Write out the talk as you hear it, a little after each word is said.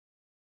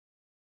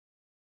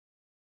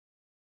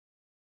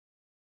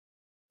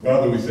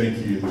Father, we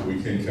thank you that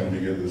we can come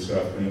together this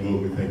afternoon.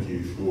 Lord, we thank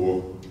you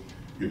for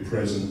your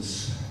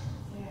presence.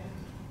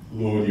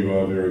 Lord, you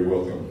are very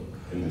welcome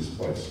in this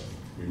place.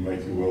 We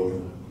make you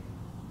welcome.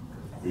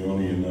 We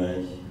honour your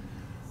name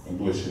and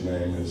bless your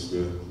name as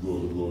the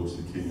Lord of Lords,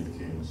 the King of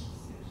Kings.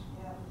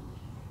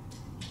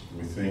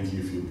 We thank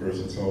you for your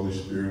presence, Holy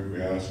Spirit.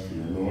 We ask for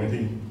your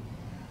anointing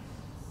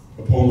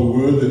upon the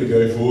word that to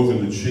go forth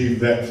and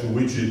achieve that for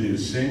which it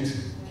is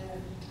sent.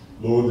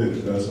 Lord, that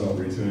it does not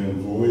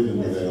return void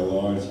and that our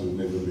lives would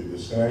never be the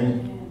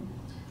same,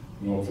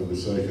 not for the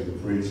sake of the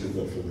preacher,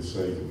 but for the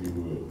sake of your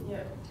word.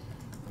 Yep.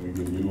 We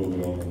give you all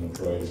the honour and the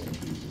praise in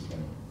Jesus'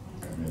 name.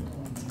 Amen.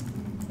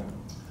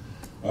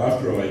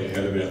 After I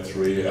had about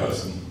 3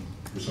 hours and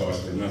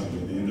precisely nothing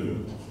at the end of it,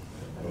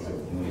 I thought,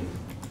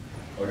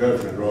 I'll go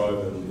for a drive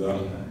and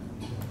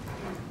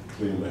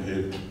clear my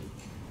head,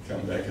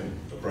 come back and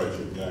approach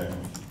it again.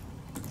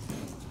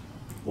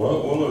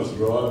 While I was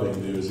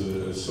driving, there was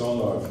a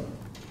song I've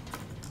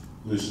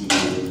listened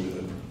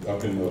to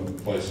up in the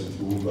place in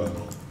Toowoomba.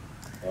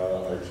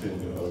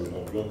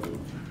 I've got the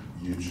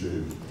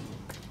YouTube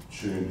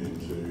tuned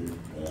into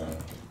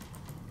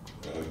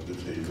the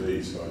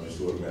TV, so I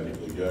just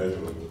automatically go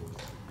to it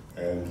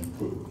and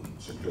put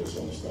some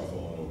Hillsong stuff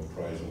on, or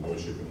praise and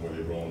worship and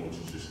whatever on, which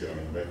is just going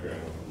in the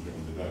background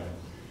during the day.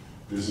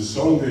 There's a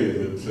song there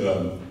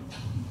that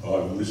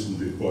I've listened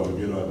to quite a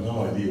bit. I have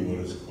no idea what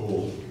it's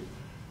called.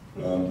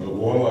 But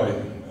while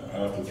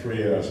after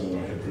 3 hours and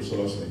I had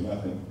precisely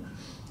nothing,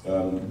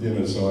 then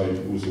as I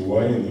was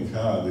away in the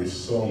car, this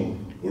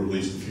song, or at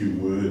least a few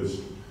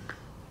words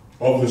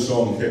of the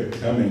song kept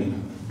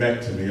coming back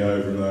to me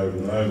over and over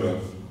and over.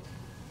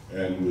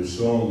 And the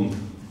song,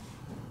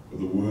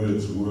 the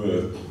words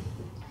were,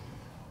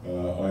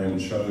 I am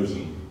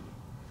chosen,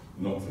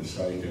 not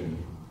forsaken,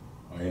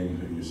 I am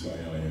who you say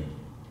I am.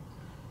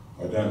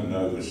 I don't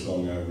know the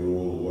song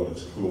overall or what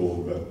it's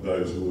called, but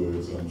those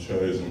words, I'm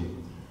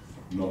chosen,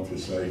 not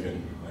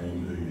forsaken, I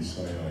am who you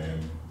say I am,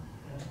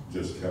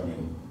 just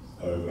coming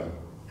over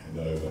and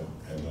over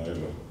and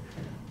over.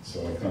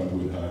 So I kind of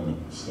went home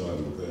and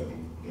started with that,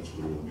 and that's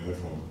where we'll go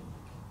from.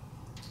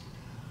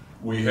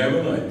 We have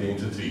an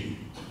identity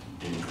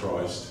in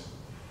Christ,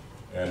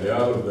 and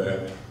out of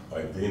that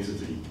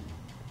identity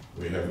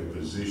we have a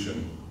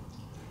position,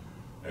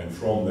 and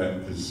from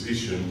that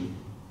position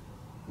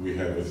we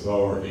have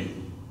authority,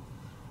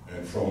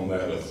 and from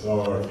that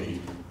authority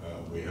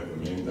we have a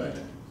mandate.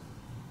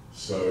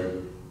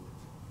 So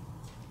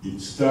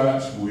it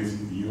starts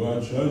with you are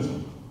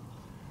chosen.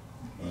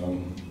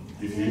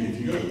 If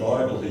you've got a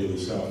Bible here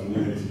this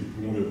afternoon, if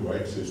you want to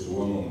have access to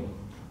one on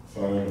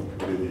phone or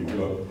whatever you've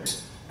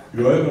got,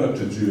 you open up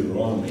to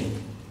Deuteronomy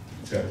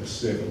chapter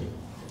 7.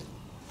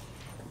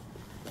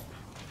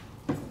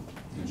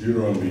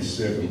 Deuteronomy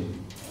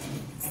 7,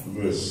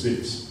 verse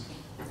 6.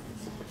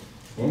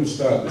 I want to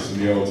start this in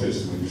the Old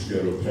Testament, just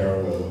go to a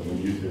parallel in the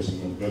New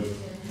Testament. But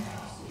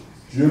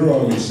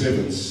Deuteronomy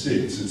 7,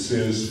 6, it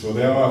says, For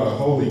thou art a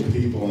holy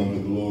people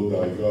unto the Lord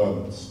thy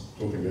God. It's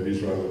talking about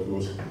Israel, of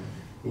course.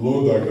 The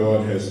Lord thy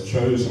God has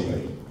chosen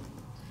thee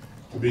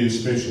to be a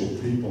special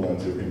people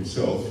unto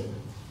himself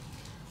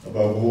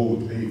above all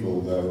the people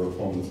that are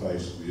upon the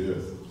face of the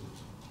earth.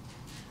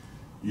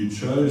 You're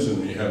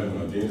chosen, you have an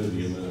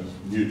identity in the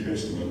New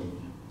Testament.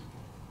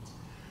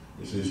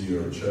 It says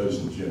you're a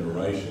chosen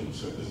generation,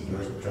 so there's a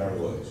direct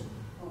parallel.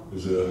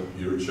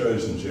 You're a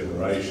chosen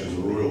generation, a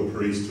royal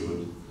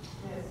priesthood,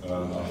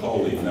 a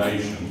holy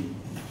nation,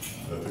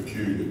 a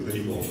peculiar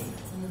people.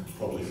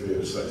 Probably fair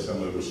to say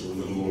some of us are a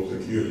little more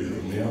peculiar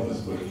than the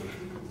others,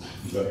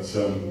 but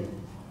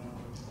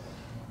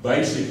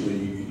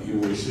basically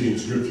we see in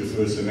Scripture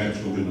first the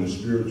natural then the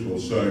spiritual.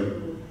 So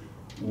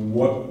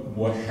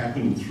what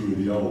happened through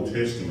the Old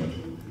Testament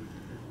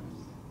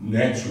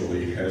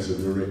naturally has a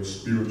direct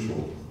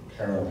spiritual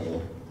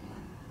parallel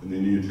in the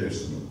New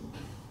Testament.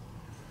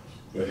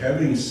 But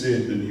having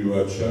said that you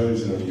are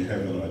chosen and you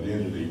have an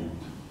identity,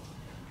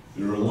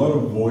 there are a lot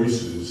of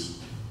voices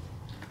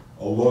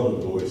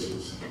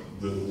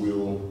that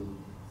will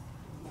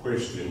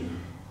question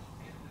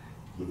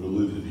the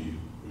validity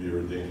of your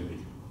identity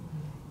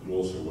and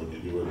also what you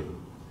do with it.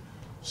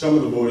 Some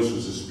of the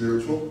voices are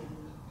spiritual,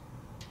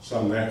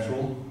 some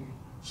natural,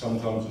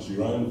 sometimes it's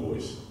your own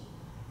voice,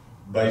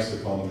 based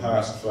upon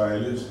past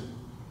failures,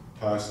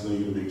 past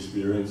negative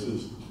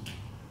experiences,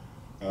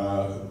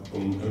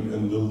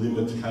 and the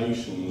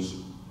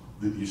limitations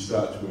that you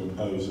start to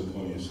impose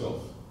upon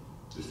yourself,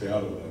 just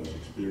out of those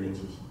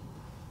experiences.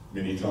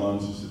 Many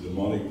times it's a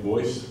demonic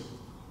voice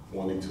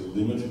wanting to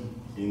limit,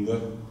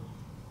 hinder,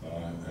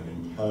 and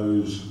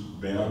impose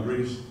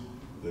boundaries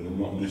that are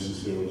not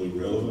necessarily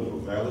relevant or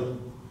valid.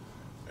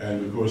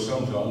 And of course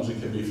sometimes it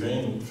can be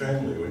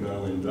family. We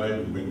know when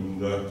David went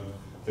and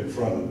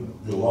confronted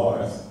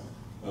Goliath,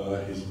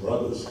 his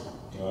brothers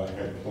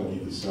had plenty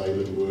to say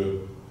that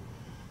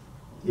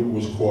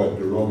was quite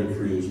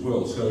derogatory as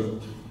well. So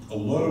a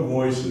lot of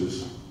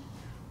voices,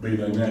 be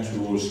they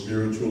natural or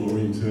spiritual or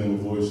internal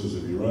voices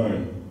of your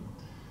own,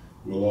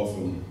 will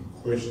often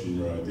question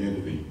your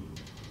identity.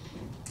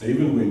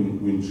 Even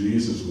when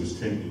Jesus was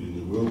tempted in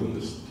the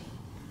wilderness,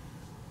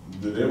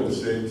 the devil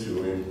said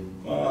to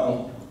him,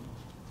 well,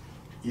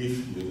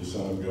 if you're the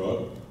Son of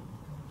God,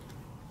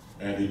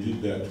 and he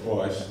did that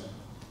twice,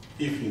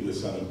 if you're the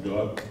Son of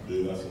God,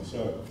 do nothing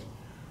so.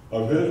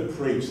 I've heard it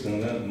preached,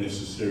 and I don't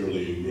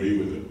necessarily agree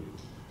with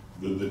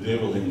it, that the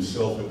devil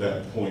himself at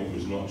that point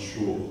was not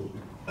sure,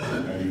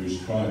 and he was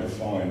trying to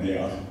find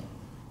out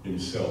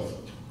himself.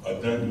 I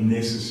don't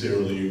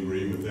necessarily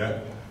agree with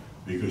that,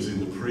 because in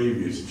the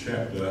previous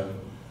chapter,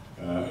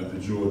 at the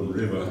Jordan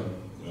River,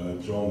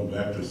 John the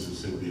Baptist has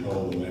said,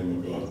 behold the Lamb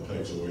of God that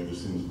takes away the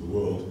sins of the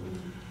world.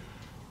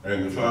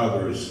 And the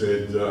Father has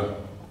said, the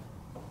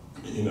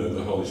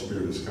Holy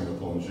Spirit has come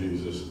upon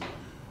Jesus,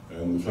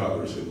 and the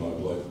Father has said, my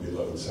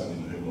beloved Son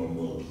in whom I'm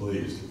well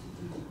pleased.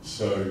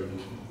 So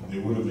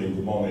there would have been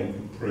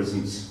demonic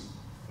presence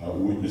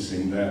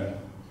witnessing that.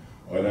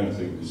 I don't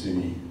think there's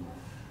any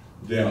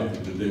doubt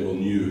that the devil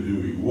knew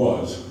who he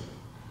was,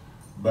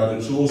 but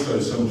it's also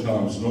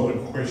sometimes not a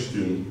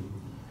question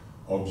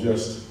of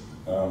just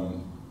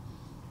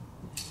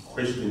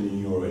questioning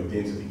your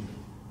identity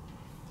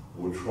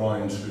or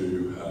trying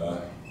to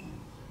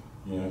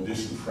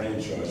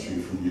disenfranchise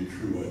you from your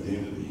true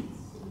identity.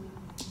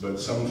 But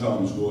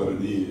sometimes what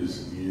it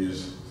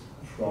is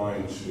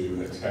trying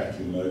to attack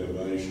your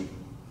motivation.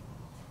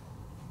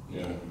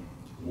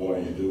 Why are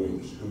you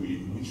doing this?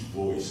 Which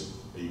voice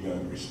are you going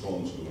to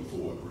respond to and for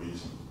what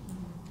reason?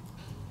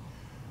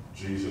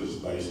 Jesus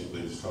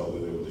basically just told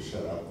the devil to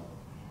shut up.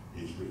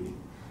 It's written.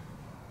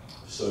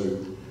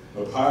 So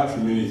apart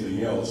from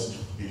anything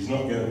else, he's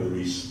not going to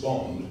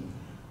respond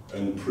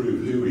and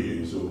prove who he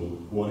is or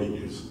what he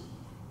is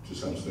to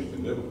some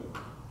stinking devil.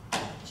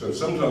 So it's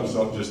sometimes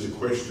not just a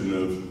question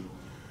of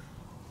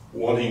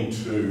wanting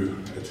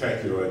to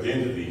attack your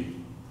identity,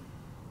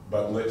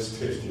 but let's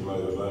test your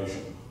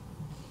motivation.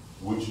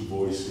 Which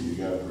voice are you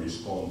going to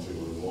respond to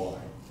and why?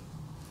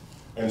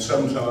 And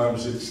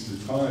sometimes it's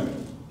the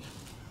timing.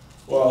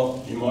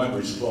 Well, you might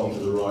respond to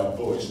the right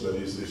voice, but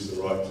is this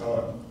the right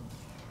time?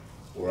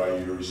 Or are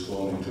you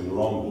responding to the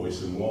wrong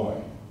voice and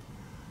why?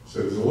 So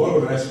there's a lot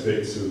of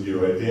aspects of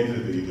your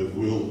identity that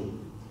will,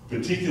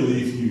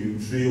 particularly if you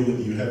feel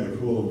that you have a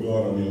call of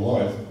God on your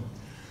life,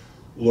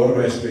 a lot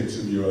of aspects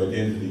of your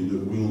identity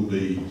that will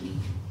be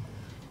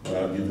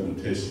given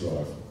a test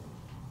drive.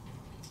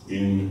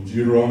 In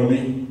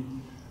Deuteronomy,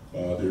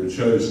 they're a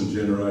chosen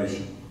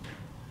generation.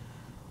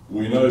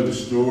 We know the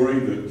story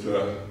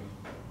that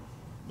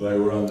they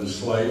were under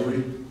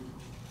slavery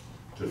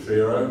to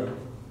Pharaoh.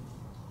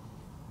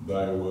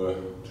 They were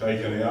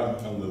taken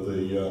out under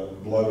the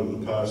blood of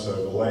the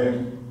Passover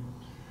lamb,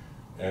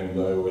 and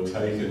they were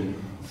taken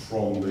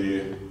from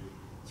there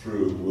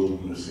through the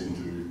wilderness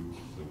into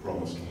the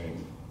promised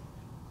land.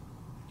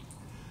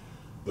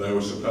 They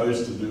were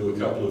supposed to do a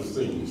couple of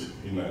things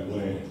in that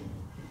land.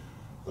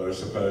 They were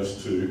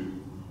supposed to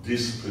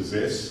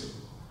dispossess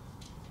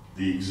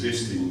the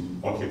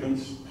existing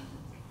occupants.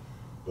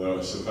 They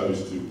were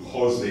supposed to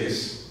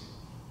possess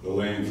the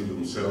land for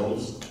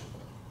themselves.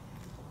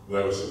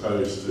 They were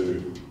supposed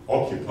to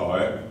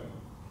occupy it,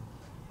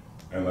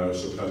 and they were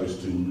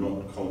supposed to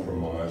not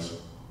compromise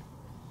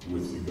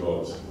with the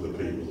gods of the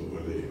people that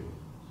were there.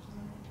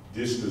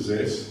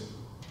 Dispossess,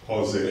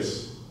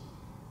 possess,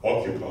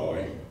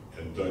 occupy,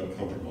 and don't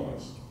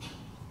compromise.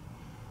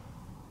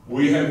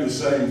 We have the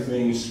same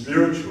thing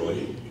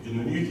spiritually in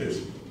the New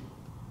Testament.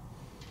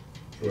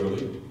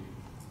 Truly,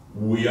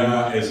 we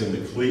are, as an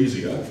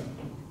ecclesia,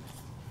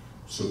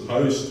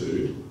 supposed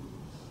to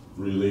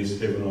release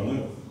heaven on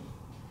earth.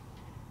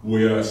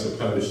 We are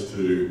supposed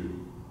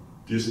to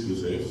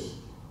dispossess,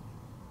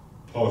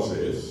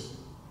 possess,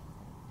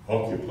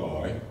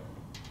 occupy,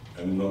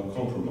 and not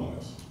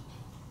compromise,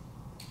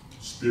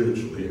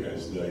 spiritually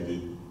as they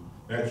did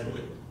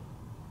naturally.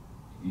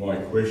 My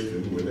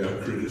question,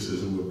 without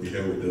criticism, would be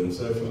how we've done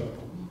so far.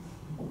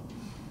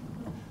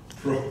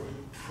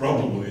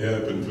 Probably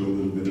open to a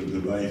little bit of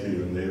debate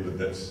here and there, but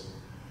that's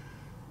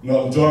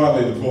not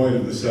entirely the point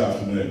of this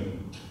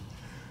afternoon.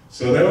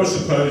 So they were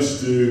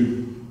supposed to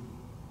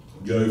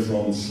go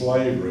from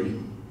slavery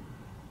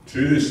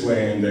to this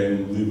land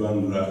and live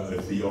under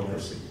a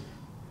theocracy.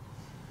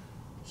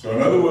 So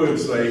in other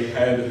words, they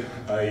had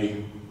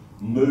a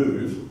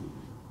move,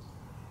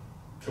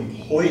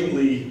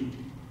 completely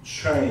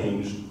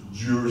changed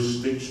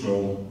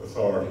jurisdictional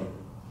authority.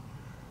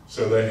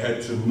 So they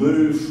had to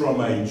move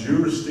from a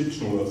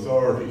jurisdictional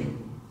authority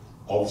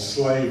of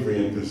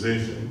slavery and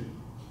possession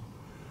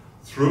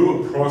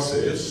through a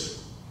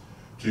process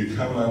to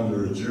come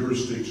under a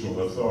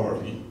jurisdictional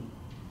authority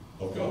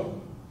of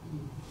God.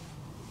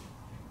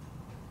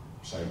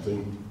 Same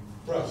thing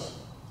for us.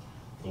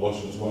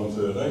 Colossians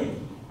 1:13.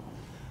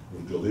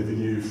 We've delivered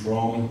you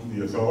from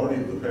the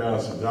authority of the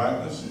powers of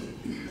darkness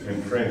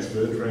and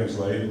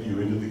translated you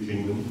into the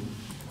kingdom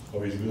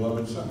of his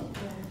beloved Son.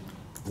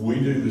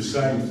 We do the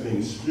same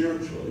thing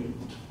spiritually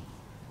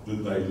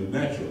that they did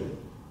naturally.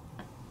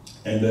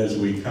 And as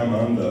we come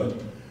under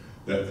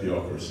that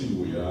theocracy,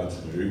 we are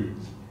to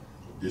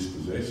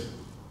dispossess,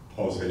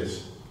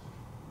 possess,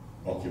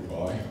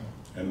 occupy,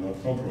 and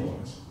not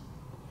compromise.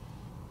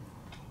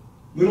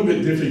 A little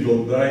bit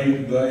difficult.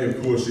 They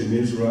of course, in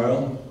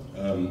Israel,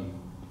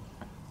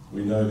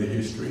 we know the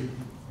history.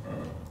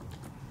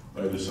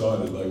 They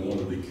decided they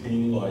wanted a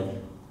king like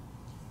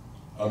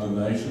other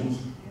nations.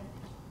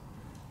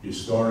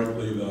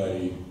 Historically,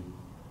 they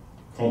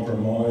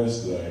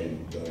compromised. They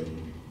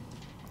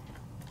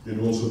did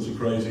all sorts of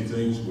crazy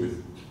things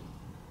with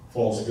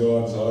false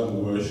gods,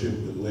 idol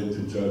worship that led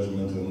to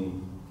judgment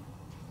and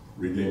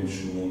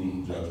redemption,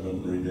 and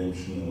judgment and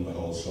redemption, and the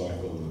whole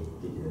cycle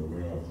that we're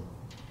aware of.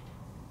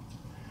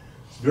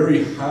 It's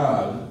very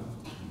hard,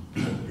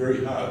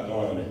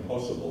 nigh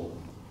impossible,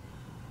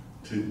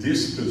 to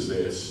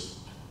dispossess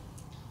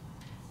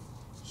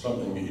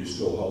something that you're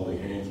still holding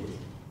hands with.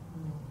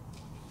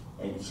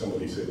 I think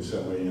somebody said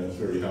somewhere, it's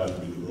very hard to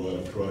be the bride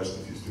of Christ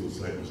if you're still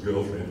Satan's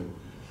girlfriend.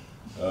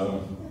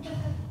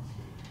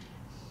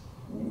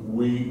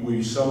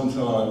 We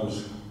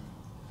sometimes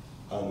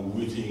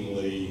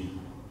unwittingly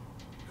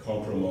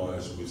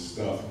compromise with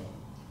stuff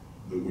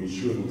that we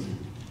shouldn't,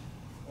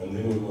 and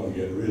then we want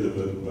to get rid of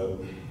it, but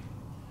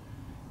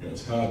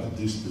it's hard to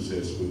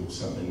dispossess with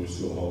something we're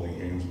still holding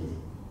hands with.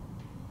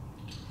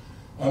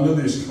 Under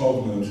this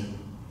covenant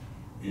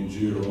in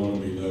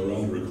Deuteronomy, they were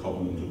under a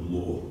covenant of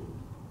law.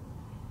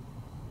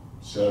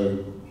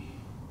 So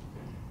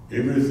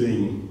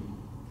everything,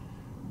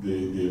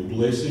 their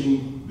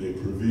blessing, their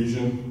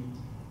provision,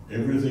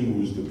 everything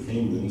was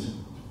dependent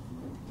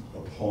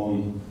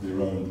upon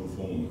their own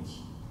performance.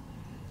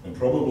 And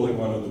probably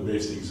one of the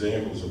best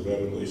examples of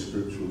that, at least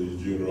scripturally,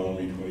 is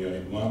Deuteronomy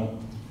 28:1.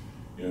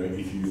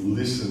 If you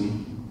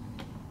listen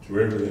to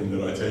everything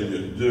that I tell you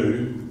to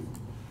do,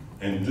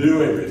 and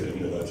do everything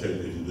that I tell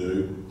you to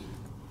do,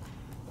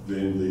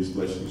 then these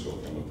blessings will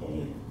come upon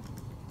you.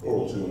 Or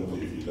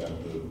alternatively, if you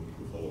don't do it,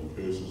 the following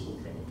curses will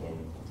come upon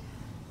you.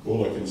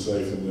 All I can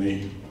say for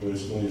me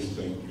personally is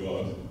thank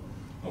God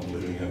I'm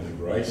living under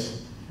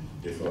grace.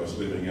 If I was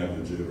living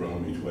under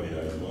Deuteronomy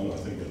 28:1, I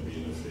think I'd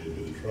be in a fair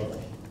bit of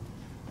trouble.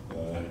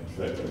 In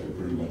fact, I could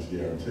pretty much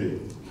guarantee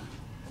it.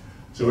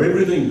 So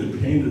everything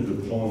depended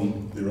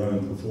upon their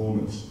own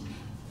performance.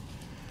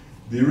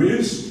 There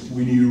is,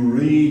 when you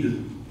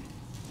read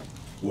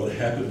what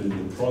happened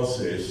in the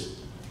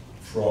process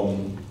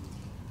from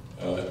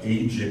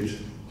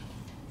Egypt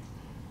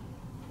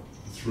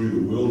through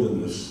the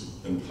wilderness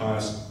and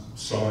past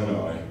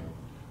Sinai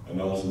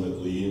and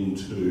ultimately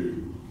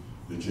into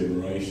the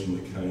generation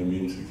that came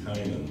into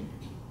Canaan,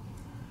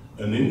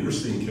 an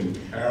interesting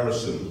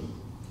comparison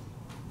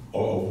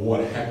of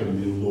what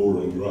happened in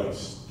law and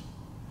grace.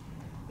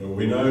 Now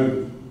we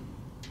know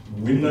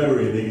when they were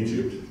in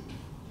Egypt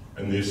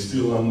and they're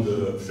still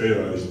under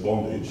Pharaoh's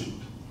bondage,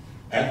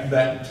 at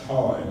that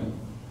time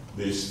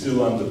they're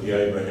still under the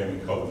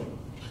Abrahamic covenant.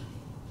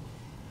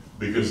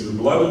 Because the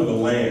blood of the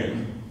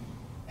Lamb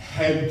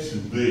had to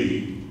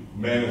be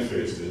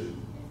manifested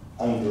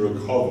under a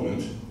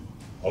covenant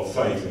of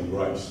faith and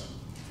grace.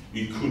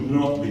 It could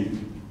not be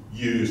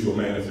used or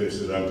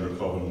manifested under a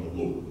covenant of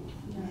law.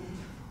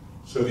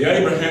 So the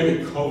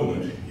Abrahamic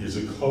covenant is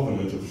a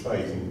covenant of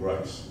faith and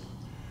grace.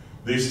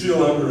 They're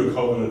still under a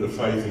covenant of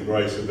faith and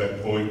grace at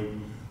that point.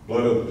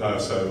 Blood of the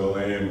Passover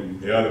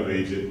lamb, out of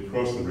Egypt,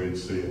 across the Red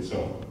Sea and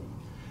so on.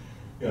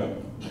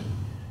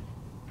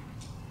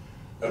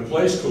 At a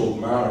place called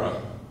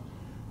Marah,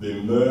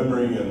 they're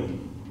murmuring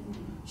and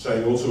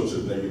saying all sorts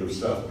of negative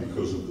stuff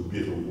because of the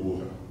bitter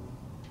water.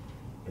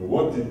 And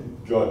what did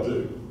God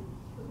do?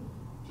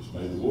 Just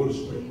made the water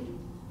sweet.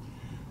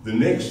 The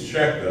next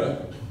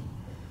chapter,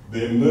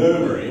 they're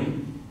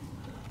murmuring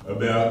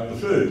about the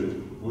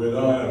food, where they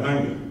are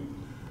hungry.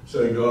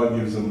 So God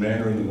gives them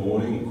manna in the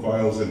morning and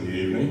quails in the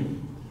evening.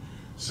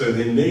 So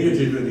their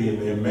negativity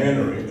and their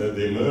murmuring,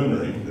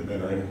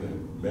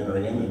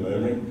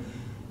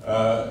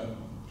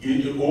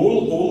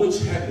 all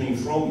that's happening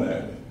from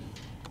that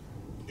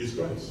is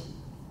grace.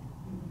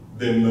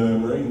 They're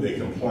murmuring, they're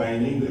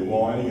complaining, they're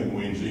whining and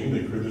whinging,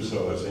 they're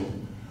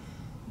criticising,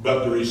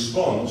 but the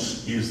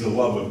response is the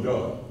love of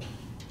God.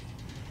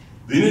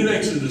 Then in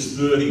Exodus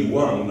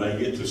 31, they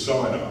get to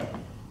Sinai.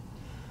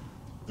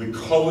 The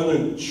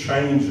covenant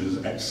changes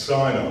at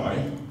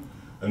Sinai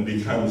and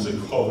becomes a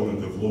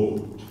covenant of law.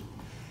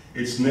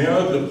 It's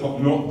now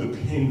not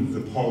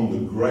dependent upon the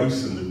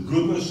grace and the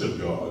goodness of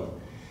God,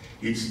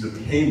 it's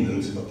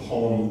dependent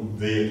upon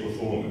their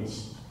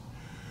performance.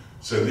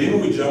 So then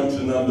we jump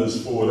to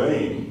Numbers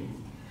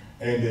 14,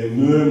 and they're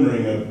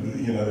murmuring,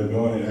 they're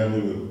going and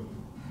having a look.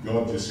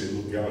 God just said,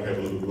 look, go and have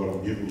a look at what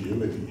I'm giving you.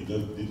 But he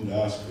didn't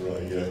ask for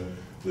a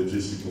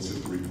logistical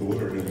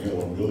report or anything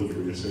else, or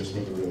military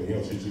assessment or anything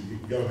else. He said,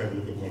 go have a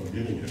look at what I'm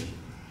giving you.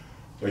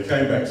 They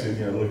came back and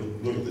said,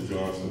 look at the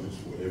giants, look at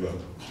whatever.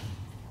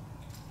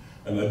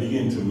 And they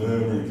begin to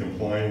murmur and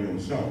complain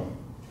and so on.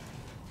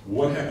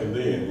 What happened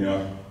there?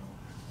 Now,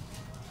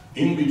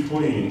 in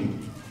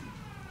between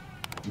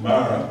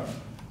Marah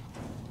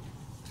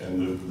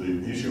and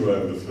the issue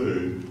over the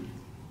food,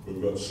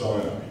 we've got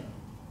Sinai.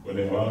 We're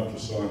now after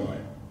Sinai.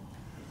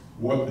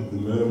 What did the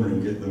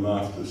murmuring get them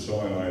after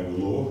Sinai and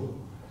the law?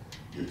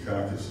 your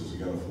carcasses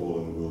are going to fall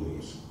in the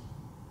wilderness.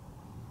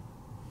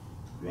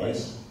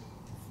 Grace,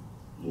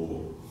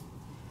 law.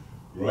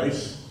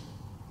 Grace,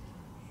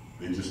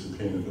 they're just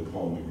dependent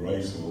upon the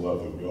grace and the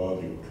love of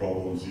God. You've got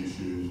problems,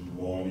 issues,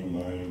 whining,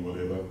 moaning,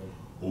 whatever.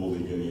 All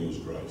they're getting is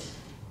grace.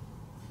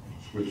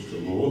 Switch to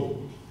law.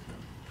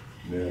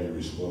 Now you're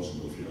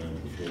responsible for your own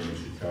performance.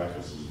 Your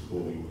carcasses are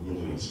falling in the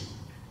wilderness.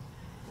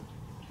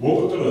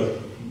 What we've got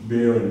to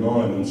bear in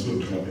mind, and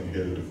sort of jumping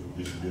ahead of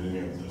this a bit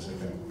anyway, if that's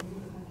okay.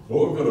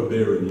 What we've got to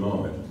bear in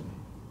mind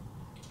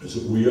is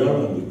that we are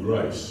under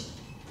grace,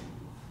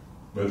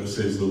 but it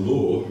says the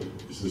law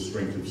is the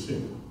strength of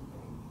sin.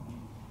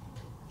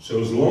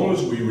 So as long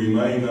as we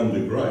remain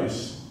under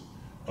grace,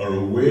 are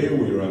aware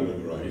we're under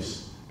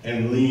grace,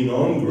 and lean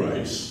on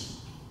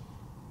grace,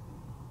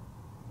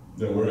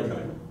 then we're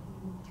okay.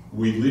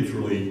 We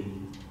literally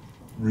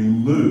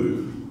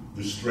remove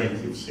the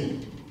strength of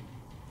sin.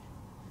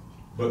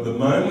 But the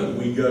moment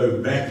we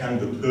go back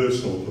under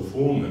personal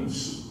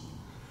performance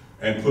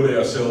and put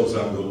ourselves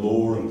under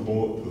law and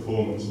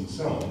performance and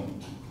so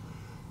on,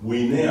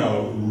 we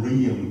now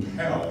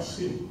re-empower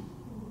sin.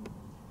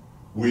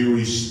 We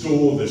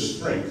restore the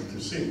strength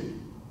to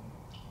sin.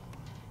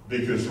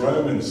 Because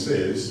Romans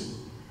says,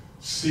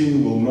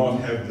 sin will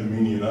not have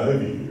dominion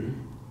over you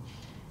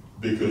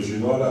because you're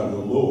not under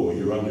law,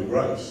 you're under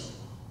grace.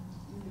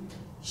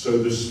 So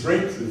the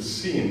strength of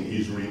sin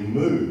is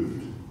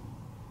removed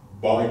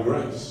by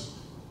grace,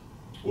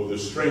 or the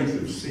strength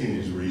of sin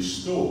is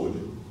restored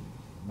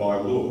by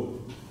law.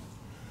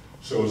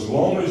 So as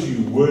long as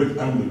you work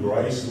under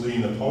grace,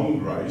 lean upon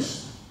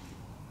grace,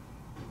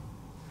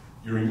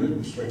 you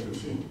remove the strength of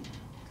sin.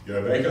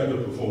 Go back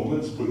under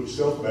performance, put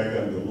yourself back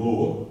under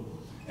law,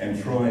 and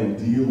try and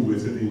deal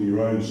with it in your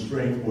own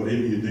strength,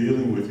 whatever you're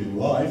dealing with in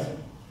life.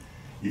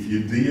 If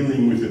you're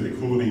dealing with it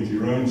according to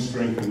your own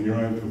strength and your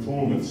own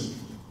performance,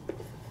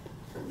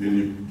 then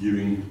you're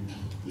giving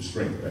the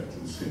strength back to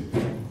the sin.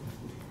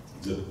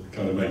 Does that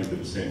kind of make a bit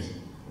of sense?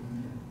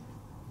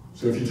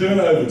 So if you turn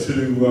over to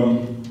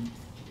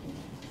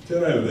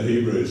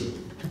Hebrews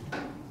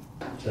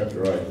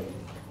chapter 8.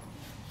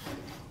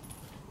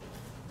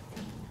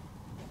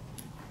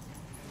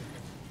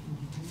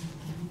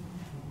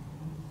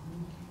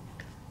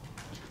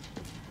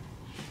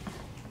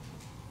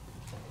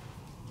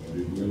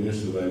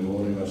 Yesterday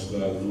morning I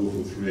started off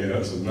with 3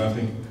 hours of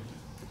nothing.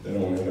 Then I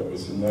went up with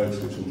some notes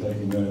which I'm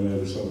taking no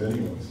notice of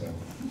anyway, so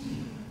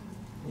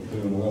we're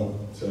doing well.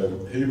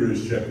 So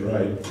Hebrews chapter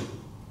 8,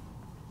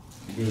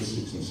 verse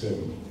 6 and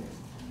 7.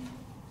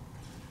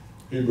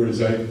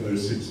 Hebrews 8,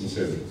 verse 6 and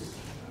 7.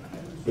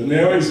 But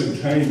now he's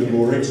obtained a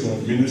more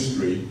excellent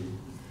ministry,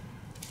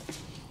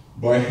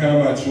 by how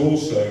much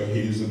also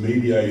he is the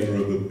mediator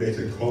of a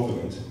better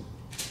covenant,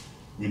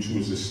 which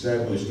was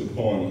established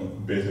upon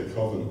better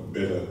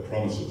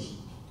promises.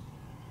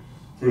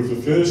 For if the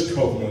first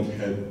covenant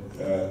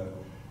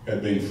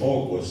had been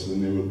faultless,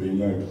 then there would be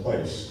no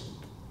place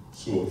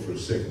sought for a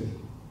second.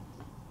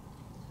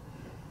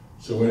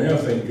 So we now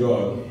thank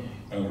God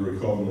under a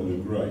covenant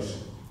of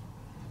grace.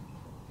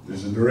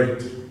 There's a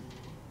direct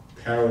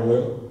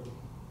parallel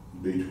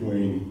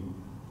between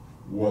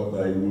what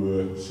they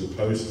were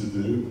supposed to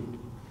do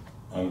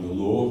under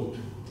law,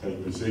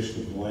 take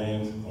possession of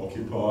land,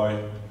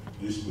 occupy,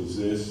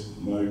 dispossess,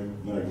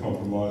 no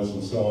compromise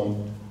and so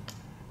on.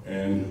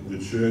 And the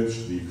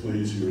church, the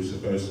ecclesia, are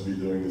supposed to be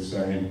doing the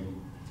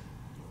same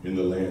in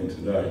the land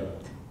today.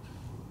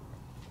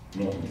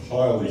 I'm not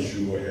entirely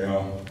sure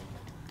how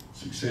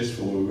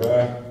successful we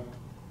are,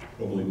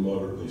 probably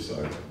moderately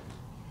so.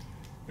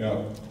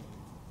 Now,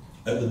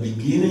 at the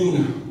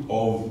beginning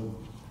of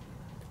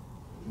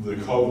the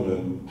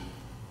covenant,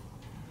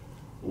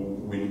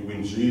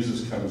 when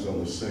Jesus comes on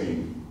the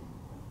scene,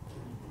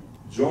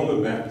 John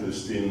the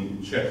Baptist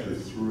in chapter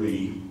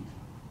 3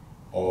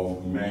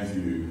 of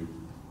Matthew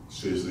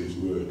says these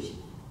words,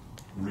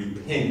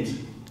 "Repent,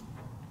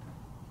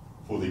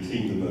 for the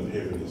kingdom of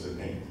heaven is at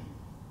hand."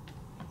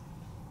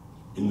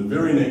 In the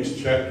very next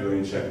chapter,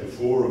 in chapter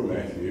 4 of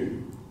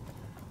Matthew,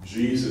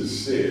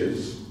 Jesus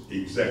says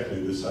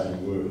exactly the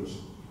same words.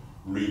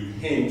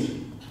 Repent,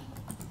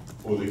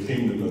 for the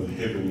kingdom of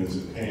heaven is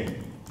at hand.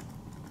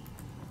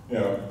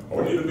 Now, I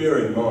want you to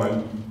bear in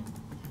mind,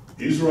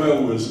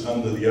 Israel was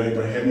under the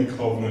Abrahamic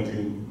covenant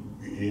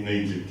in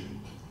Egypt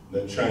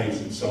that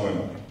changed at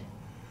Sinai.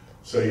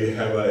 So you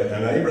have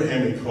an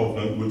Abrahamic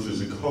covenant, which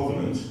is a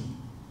covenant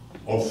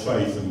of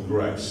faith and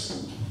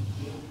grace.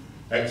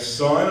 At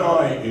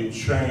Sinai, it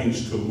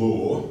changed to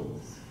law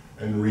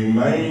and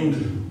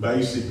remained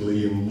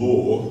basically in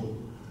law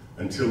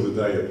until the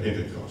day of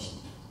Pentecost,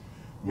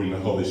 when the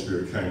Holy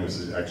Spirit came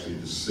as actually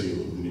the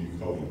seal of the new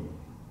covenant.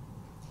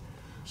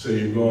 So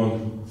you've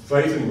gone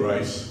faith and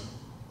grace,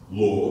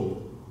 law,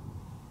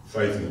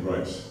 faith and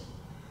grace.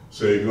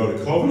 So you've got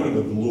a covenant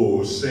of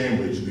law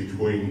sandwiched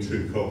between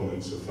two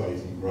covenants of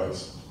faith and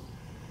grace.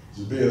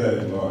 So bear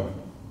that in mind.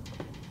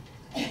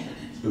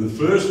 So the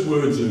first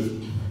words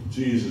of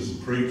Jesus'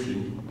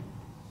 preaching,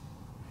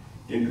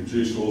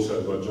 introduced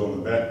also by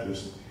John the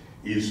Baptist,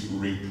 is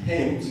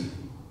repent,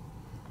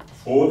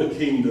 for the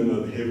kingdom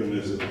of heaven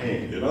is at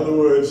hand. In other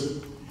words,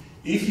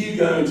 if you're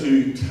going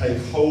to take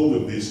hold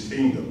of this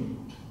kingdom,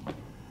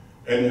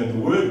 and the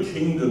word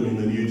kingdom in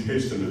the New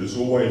Testament is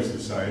always the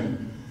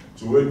same.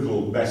 It's a word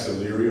called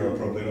basileia. I'm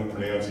probably not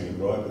pronouncing it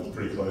right, but it's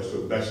pretty close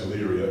to it,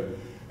 basileia.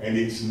 And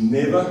it's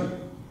never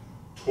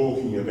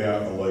talking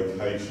about a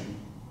location.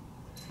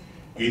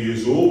 It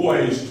is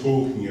always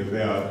talking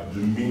about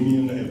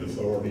dominion and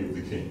authority of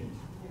the king.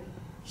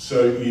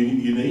 So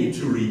you need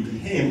to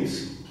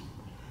repent.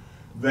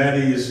 That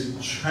is,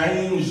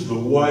 change the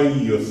way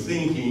you're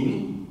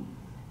thinking,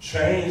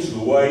 change the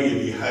way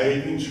you're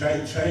behaving,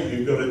 change.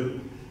 You've got to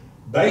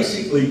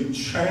basically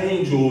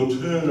change or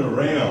turn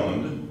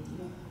around,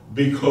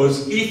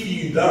 because if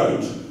you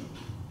don't,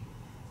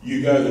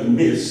 you're going to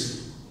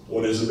miss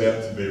what is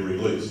about to be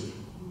released.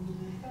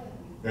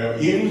 Now,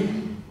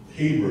 in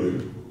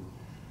Hebrew,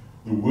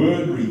 the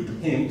word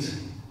repent,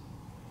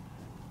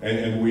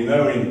 and we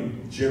know,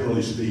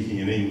 generally speaking,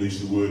 in English,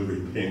 the word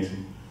repent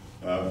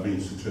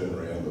means to turn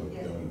around or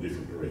go in a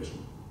different direction.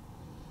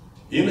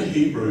 In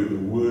Hebrew, the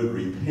word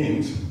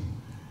repent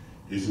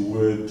is the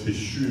word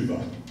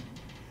teshuvah.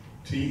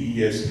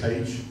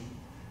 T-E-S-H-U-V-A-H.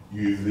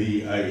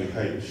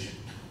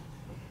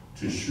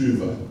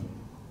 Teshuvah.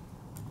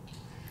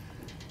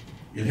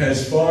 It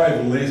has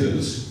 5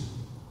 letters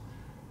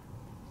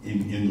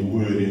in the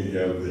word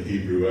of the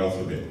Hebrew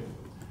alphabet.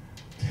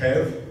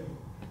 Tav,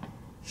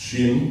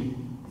 Shin,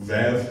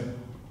 Vav,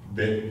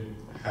 Bet,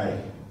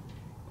 Hay.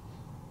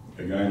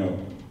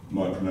 Again,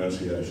 my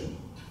pronunciation.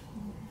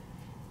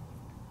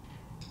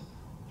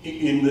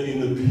 In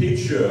the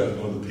picture,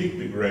 or the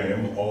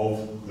pictogram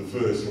of the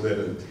first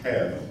letter,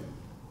 Tav,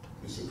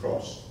 is the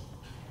cross.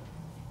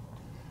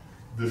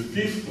 The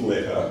 5th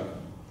letter,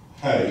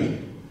 Hay,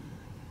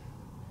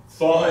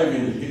 5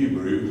 in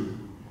Hebrew,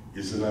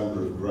 is the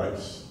number of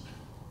grace.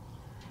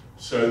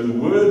 So the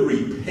word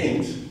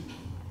repent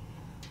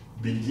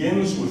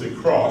begins with a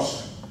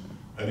cross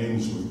and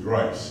ends with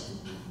grace.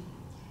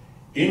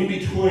 In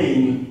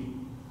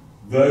between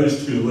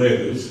those 2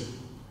 letters,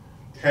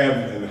 Tav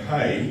and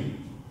Hay,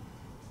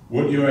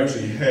 what you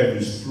actually have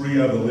is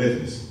 3 other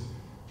letters,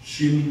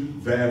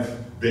 Shin,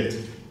 Vav, Bet.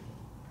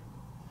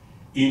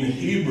 In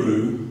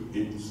Hebrew,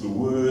 it's the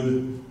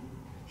word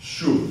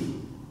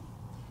shuv,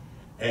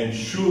 and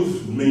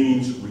shuv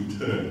means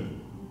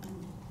return.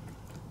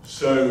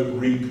 So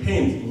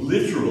repent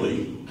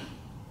literally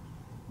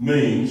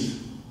means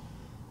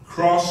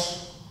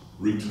cross,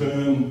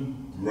 return,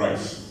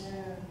 grace.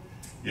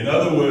 In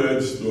other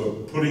words,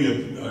 putting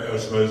it, I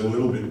suppose, a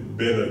little bit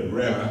better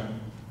grammar,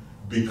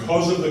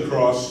 because of the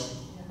cross,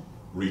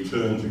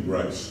 return to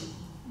grace.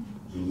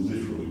 Is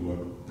literally what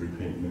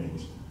repent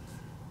means.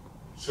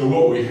 So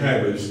what we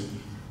have is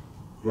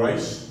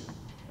grace,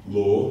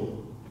 law,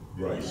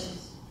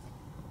 grace.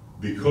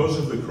 Because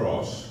of the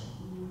cross,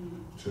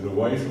 turn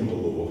away from the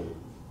law,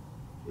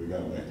 we're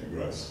going back to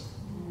grace.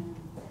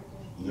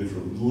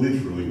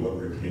 Literally what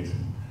repent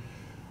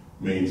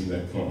means in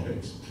that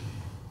context.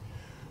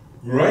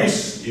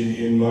 Grace,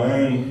 in my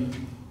own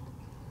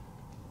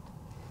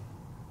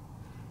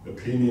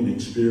opinion,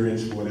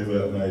 experience,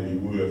 whatever it may be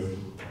worth,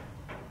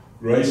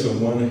 grace on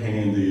one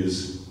hand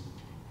is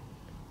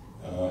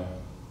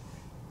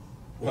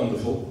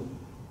wonderful,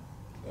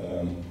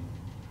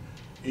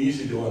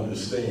 easy to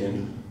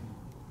understand,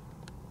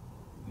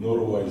 not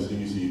always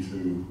easy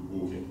to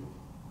walk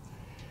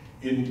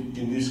in.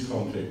 In this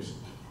context,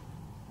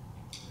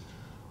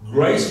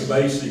 grace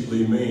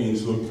basically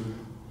means, look,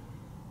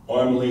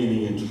 I'm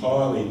leaning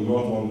entirely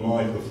not on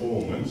my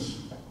performance,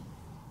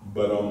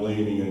 but I'm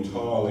leaning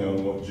entirely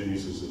on what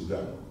Jesus has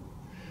done.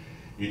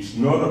 It's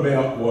not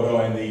about what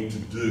I need to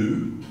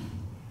do,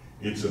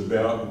 it's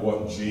about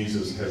what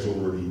Jesus has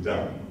already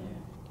done.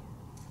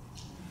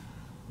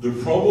 The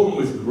problem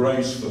with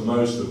grace for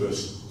most of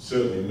us,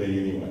 certainly me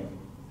anyway,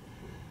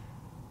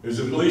 is,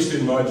 at least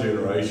in my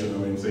generation, I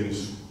mean,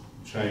 things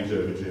change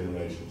over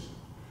generations.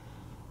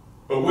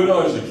 But when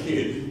I was a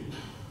kid,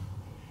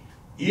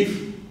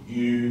 if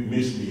you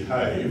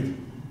misbehaved,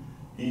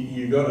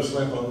 you got a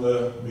slap on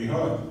the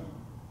behind.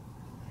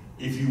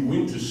 If you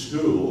went to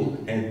school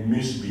and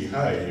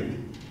misbehaved,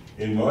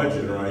 in my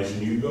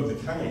generation, you got the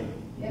cane.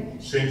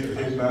 Yep. Sent to the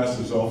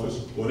headmaster's office,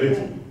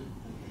 whatever.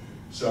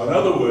 So in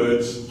other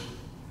words,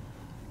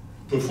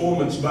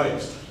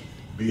 performance-based.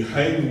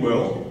 Behave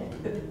well,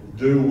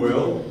 do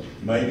well,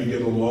 maybe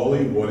get a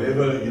lolly,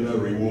 whatever,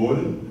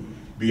 rewarded.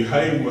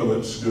 Behave well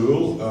at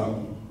school,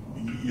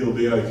 you'll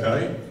be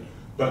okay.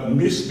 But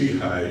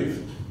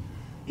misbehave,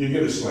 you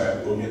get a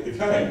slap or get the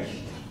cane.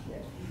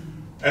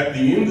 At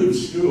the end of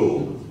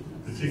school,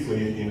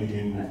 particularly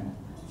in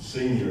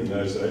senior in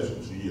those days, which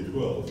was year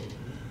 12,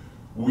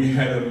 we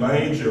had a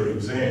major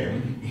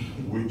exam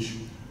which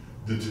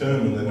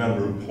determined the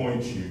number of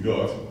points you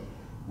got,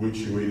 which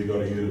you either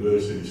got a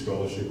university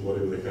scholarship,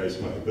 whatever the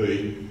case may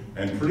be,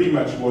 and pretty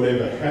much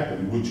whatever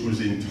happened, which was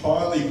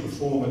entirely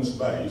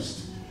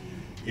performance-based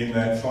in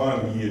that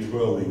final year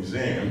 12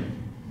 exam,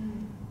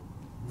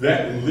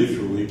 that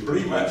literally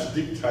pretty much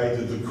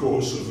dictated the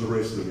course of the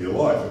rest of your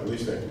life, at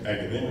least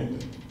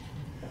academically.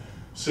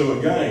 So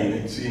again,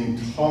 it's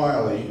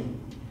entirely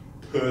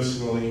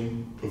personally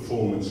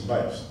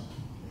performance-based.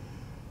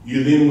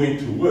 You then went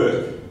to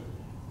work,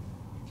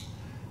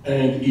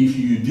 and if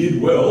you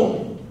did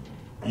well,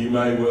 you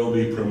may well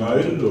be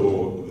promoted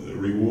or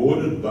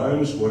rewarded,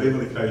 bonus,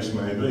 whatever the case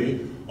may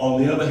be.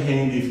 On the other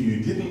hand, if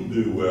you didn't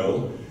do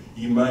well,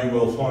 you may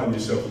well find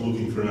yourself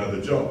looking for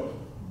another job.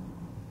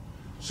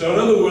 So in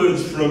other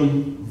words,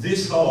 from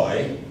this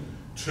high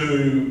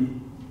to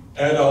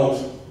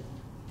adult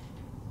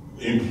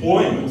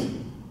employment,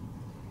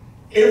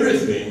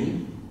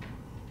 everything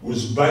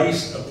was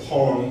based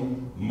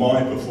upon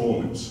my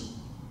performance.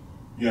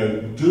 You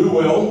know, do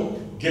well,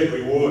 get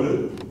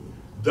rewarded,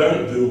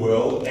 don't do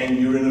well, and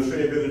you're in a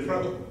fair bit of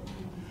trouble.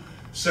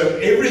 So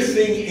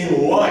everything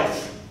in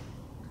life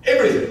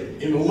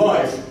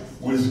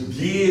was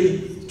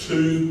geared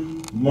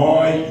to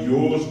my,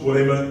 yours,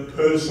 whatever,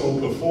 personal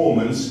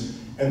performance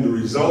and the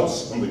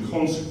results and the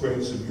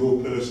consequence of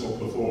your personal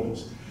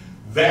performance.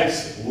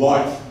 That's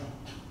life.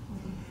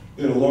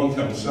 Then along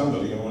comes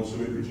somebody who wants to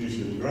introduce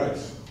you to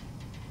grace.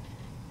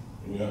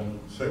 You know,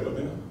 say what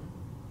now?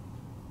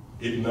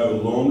 It no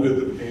longer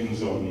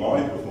depends on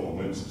my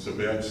performance, it's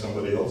about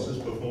somebody else's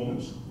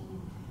performance.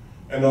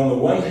 And on the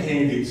one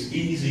hand, it's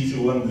easy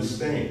to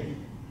understand.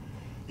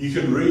 You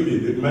can read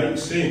it, it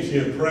makes sense,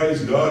 yeah,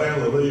 praise God,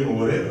 hallelujah, or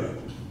whatever.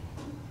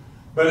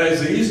 But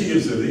as easy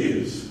as it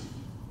is,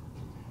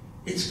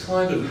 it's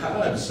kind of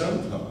hard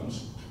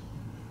sometimes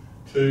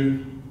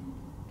to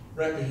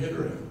wrap your head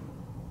around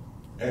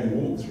and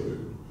walk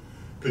through.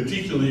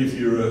 Particularly if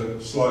you're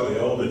a slightly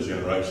older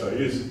generation. I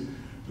use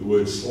the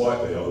word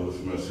slightly older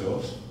for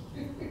myself.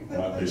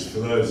 Because for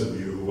those of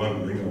you who are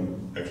wondering,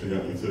 I'm actually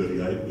only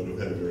 38, but I've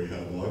had a very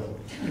hard life.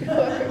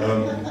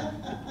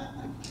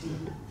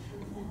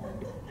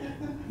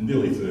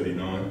 Nearly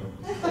 39.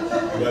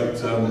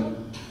 But,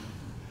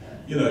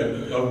 you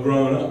know, I've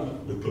grown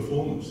up with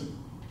performance.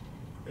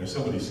 You know,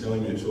 somebody's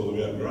telling me it's all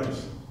about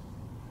grace.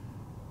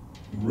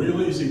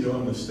 Real easy to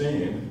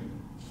understand,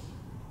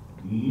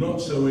 not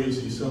so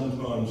easy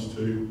sometimes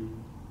to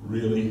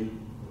really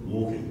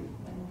walk in.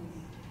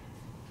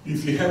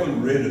 If you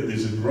haven't read it,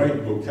 there's a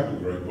great book, a couple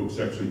of great books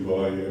actually,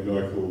 by a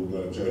guy called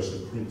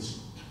Joseph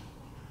Prince.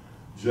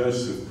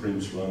 Joseph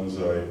Prince runs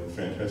a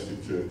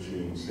fantastic church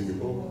in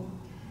Singapore.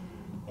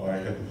 I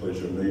had the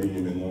pleasure of meeting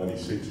him in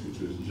 '96, which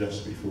was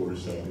just before he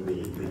started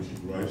really preaching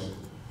grace.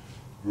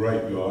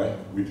 Great guy,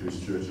 been to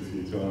his church a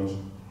few times.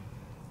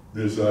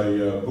 There's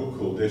a book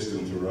called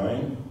Destined to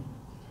Reign,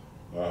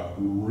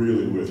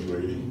 really worth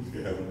reading if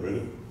you haven't read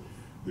it.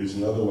 There's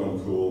another one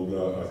called,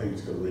 I think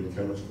it's got a red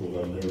cover, it's called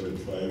Unmerited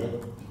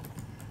Favour.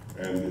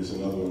 And there's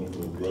another one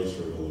called Grace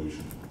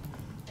Revolution.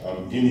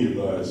 Any of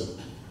those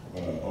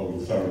I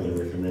would thoroughly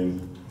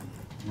recommend.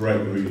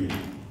 Great reading.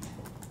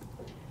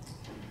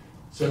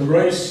 So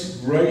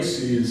grace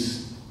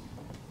is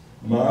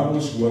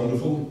marvellous,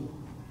 wonderful,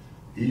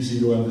 easy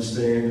to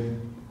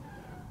understand,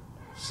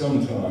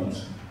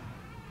 sometimes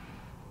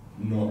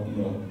not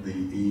the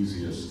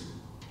easiest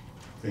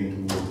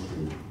thing to walk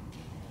through.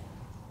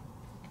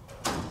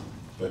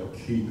 But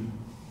keep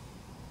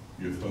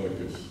your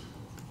focus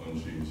on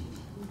Jesus.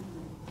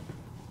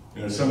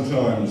 You know,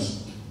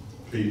 sometimes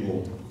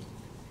people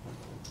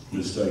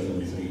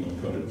mistakenly think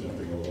I'm kind of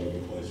jumping all over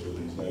the place with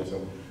these notes.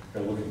 I'm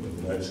kind of looking at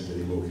the notes and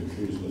getting more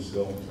confused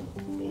myself,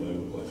 all over the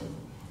place.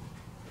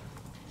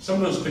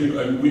 Sometimes people,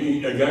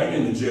 again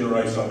in the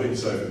generation, I've been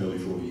saved for nearly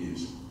 40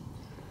 years.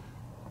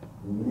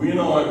 When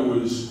I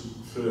was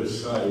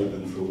first saved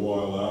and for a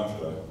while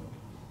after,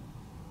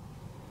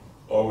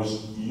 I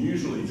was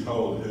usually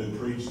told, heard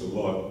preached a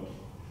lot,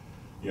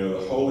 you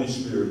know, the Holy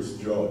Spirit's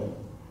job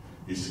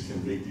is to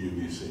convict you of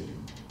your sin.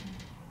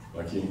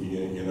 Like, you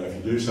know, if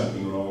you do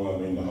something wrong, I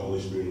mean, the Holy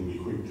Spirit will be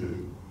quick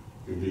to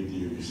convict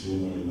you of your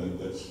sin. I mean,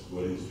 that's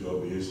what his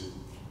job is.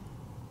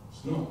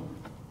 It's not.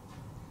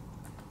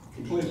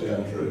 Completely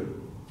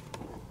untrue.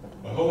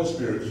 The Holy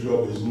Spirit's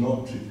job is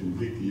not to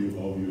convict you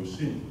of your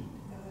sin.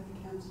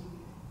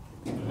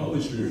 The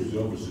Holy Spirit's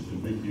job is to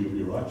convict you of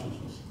your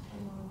righteousness.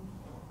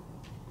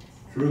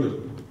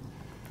 Truly.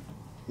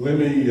 Let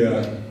me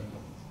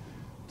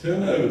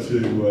turn over to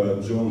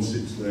John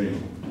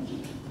 16.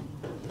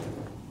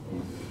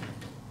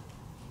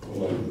 I'm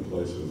all over the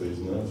place with these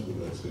notes, but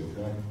that's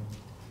okay.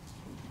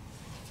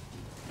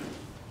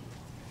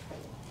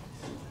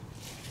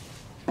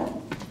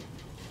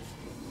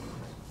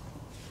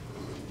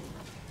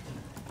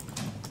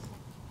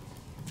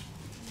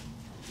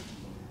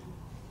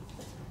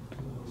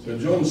 So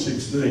John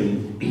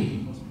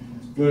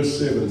 16, verse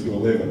 7 to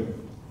 11.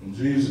 And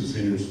Jesus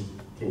here is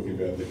talking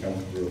about the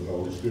Comforter of the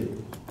Holy Spirit.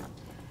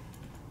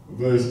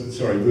 Verse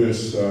 7 to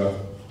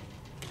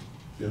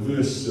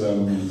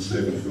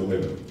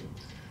 11.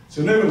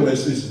 So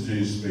nevertheless, this is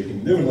Jesus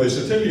speaking,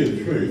 nevertheless, I tell you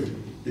the truth,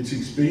 it's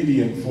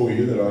expedient for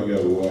you that I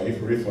go away,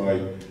 for if I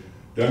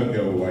don't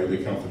go away,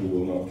 the Comforter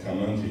will not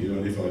come unto you,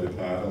 and if I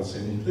depart, I'll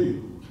send him to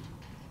you.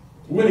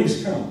 When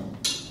he's come,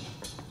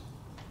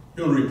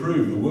 he'll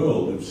reprove the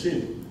world of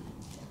sin,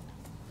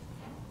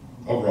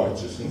 of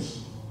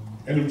righteousness,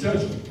 and of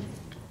judgment.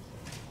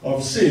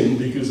 of sin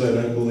because they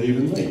don't believe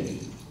in me,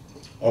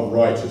 of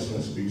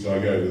righteousness because I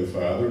go to the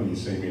Father and you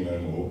see me no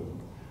more,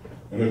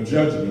 and of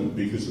judgment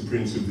because the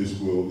prince of this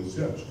world is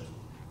judged.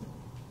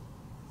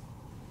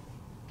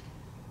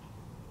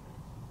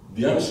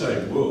 The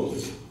unsaved world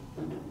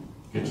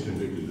gets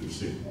convicted of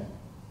sin.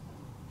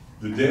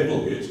 The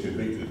devil gets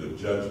convicted of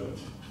judgment.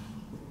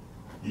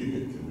 You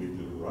get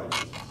convicted of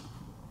righteousness.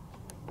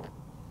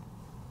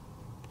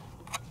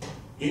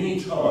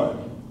 Any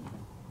time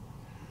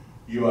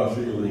you are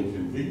feeling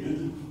convicted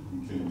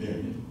and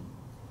condemned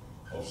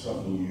of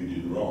something you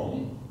did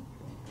wrong,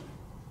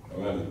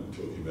 I'm only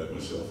talking about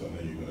myself, I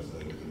know you guys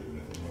don't do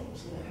anything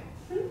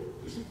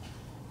wrong,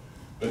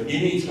 but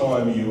any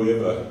time you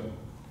ever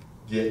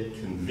get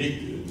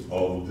convicted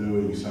of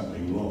doing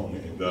something wrong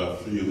and are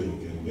feeling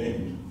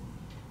condemned,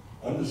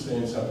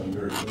 understand something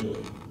very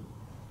clearly.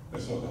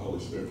 That's not the Holy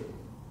Spirit.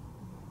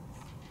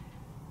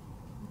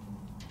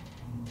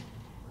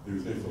 There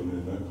is therefore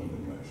no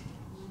condemnation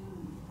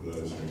for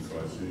those who are in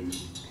Christ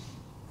Jesus.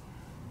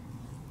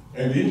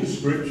 And in the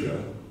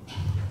Scripture,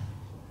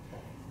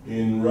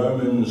 in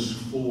Romans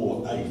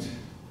 4:8,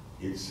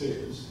 it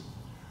says,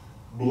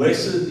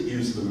 "Blessed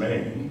is the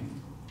man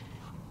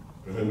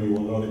for whom we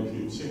will not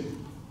impute sin."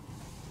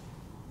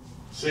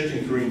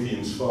 2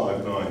 Corinthians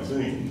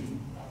 5:19,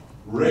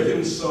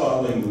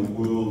 "Reconciling the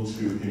world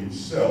to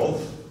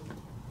himself,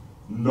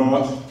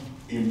 not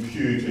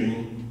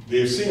imputing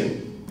their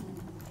sin."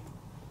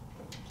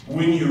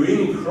 When you're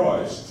in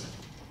Christ,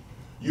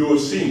 your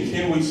sin,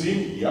 can we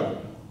sin?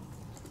 Yep.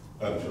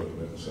 I'm talking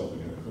about myself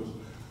again, of course.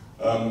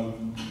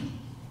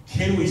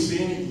 Can we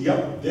sin?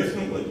 Yep,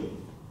 definitely.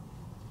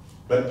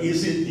 But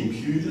is it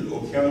imputed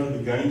or counted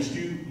against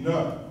you?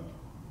 No.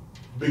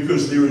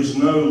 Because there is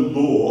no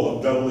law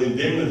of double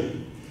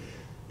indemnity.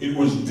 It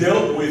was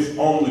dealt with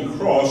on the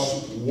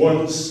cross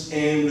once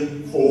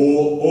and for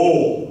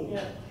all.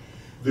 Yeah.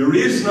 There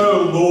is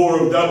no law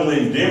of double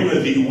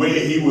indemnity where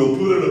he will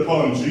put it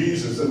upon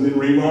Jesus and then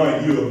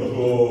remind you of,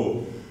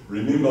 oh,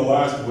 remember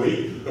last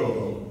week?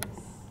 Oh,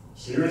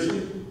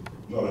 seriously?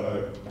 Not a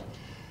hope.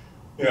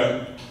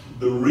 Now,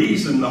 the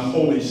reason the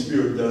Holy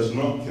Spirit does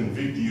not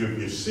convict you of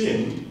your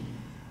sin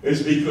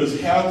is because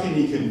how can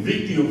he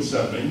convict you of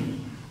something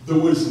that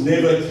was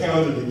never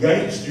counted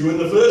against you in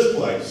the first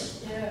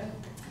place? Yeah.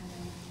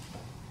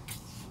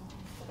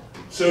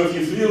 So if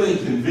you're feeling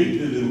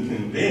convicted and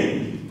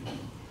condemned,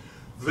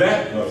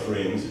 that, my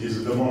friends, is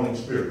a demonic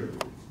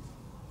spirit.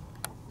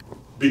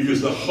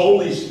 Because the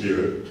Holy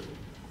Spirit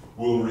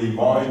will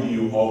remind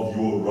you of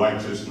your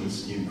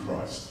righteousness in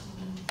Christ.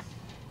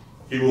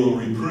 He will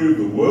reprove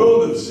the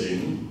world of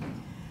sin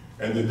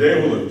and the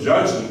devil of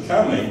judgment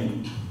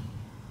coming,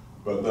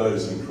 but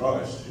those in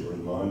Christ, he'll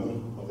remind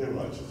them of their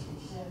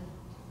righteousness. Yeah.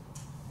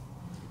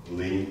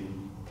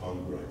 Lean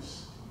upon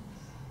grace.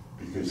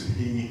 Because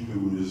he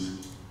who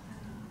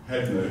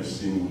had no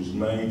sin was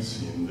made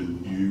sin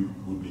that you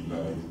would be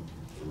made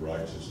the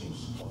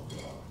righteousness of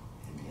God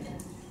in him.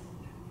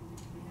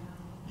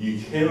 You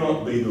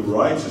cannot be the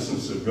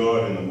righteousness of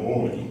God in the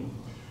morning,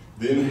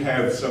 then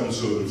have some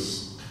sort of,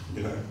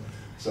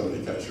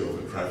 somebody cuts you off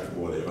in traffic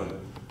or whatever,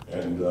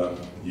 and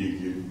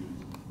you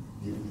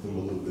give them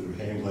a little bit of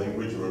hand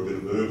language or a bit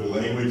of verbal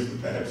language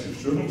that perhaps you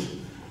shouldn't,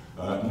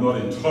 not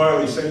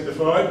entirely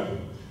sanctified.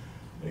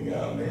 You go,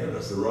 oh man,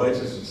 that's the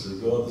righteousness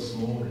of God this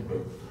morning, but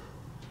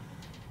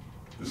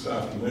this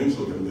afternoon's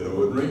looking a bit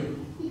ordinary.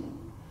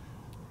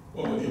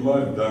 Well, you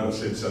might have done or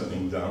said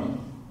something dumb,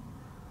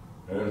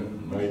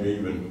 and maybe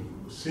even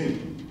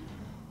sin,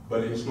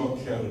 but it's not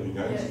counted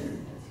against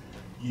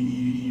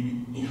you.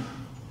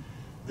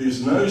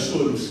 There's no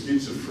sort of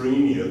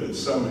schizophrenia that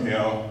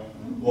somehow,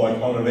 like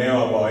on an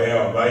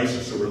hour-by-hour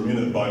basis or a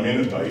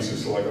minute-by-minute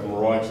basis, like I'm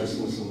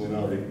righteousness and then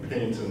I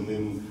repent and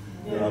then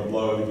I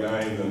blow it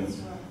again and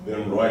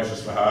then I'm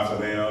righteous for half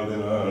an hour,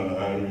 then I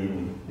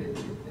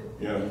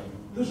don't know.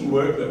 It doesn't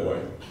work that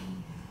way.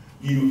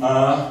 You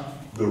are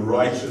the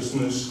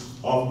righteousness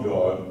of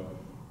God,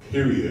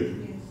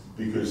 period,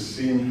 because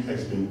sin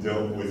has been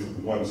dealt with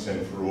once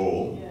and for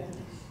all.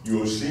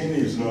 Your sin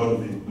is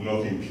not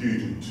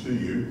imputed to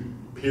you,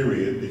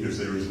 period, because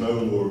there is no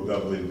law of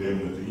double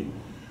indemnity,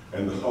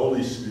 and the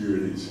Holy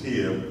Spirit is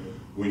here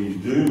when you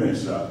do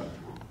mess up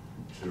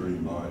to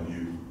remind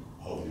you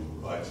of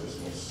your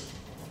righteousness,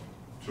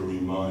 to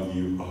remind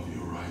you of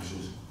your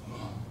righteousness.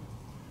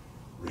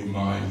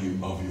 Remind you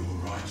of your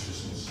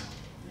righteousness,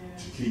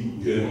 to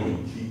keep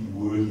going, keep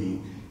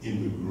working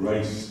in the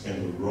grace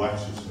and the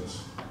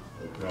righteousness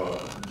of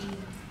God.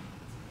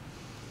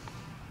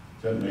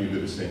 Does that make a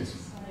bit of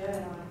sense?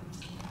 Yeah.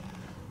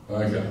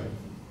 Okay.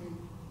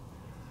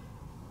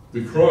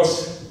 The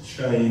cross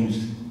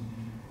changed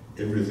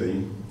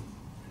everything.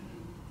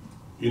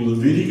 In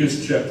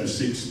Leviticus chapter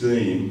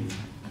 16,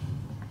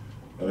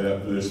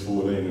 about verse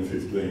 14 and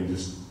 15,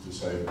 just to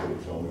save a bit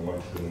of time, we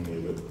won't put in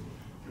there, but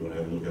you want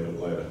to have a look at it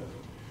later.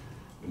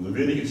 In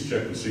Leviticus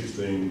chapter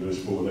 16, verse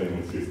 14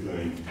 and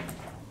 15,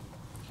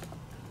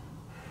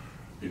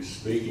 it's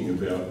speaking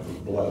about the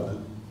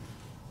blood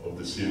of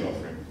the sin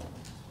offering.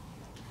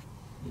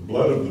 The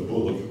blood of the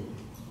bullock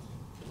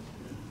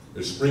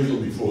is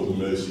sprinkled before the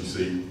mercy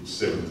seat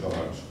 7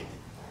 times.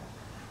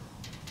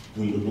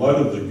 Then the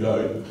blood of the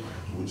goat,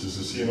 which is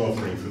a sin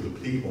offering for the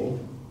people,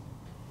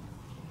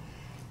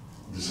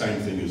 the same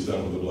thing is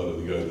done with the blood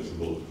of the goat as the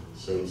bullock.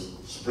 So it's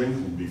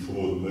sprinkled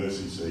before the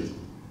mercy seat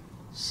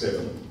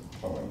 7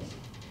 times.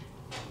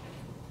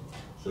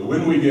 So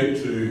when we get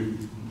to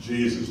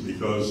Jesus,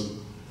 because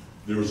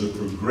there is a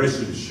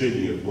progressive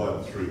shedding of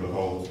blood through the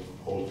whole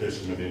Old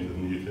Testament into the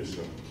New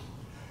Testament.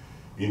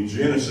 In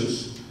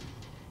Genesis,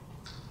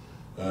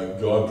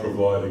 God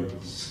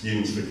provided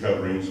skins for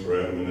coverings for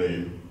Adam and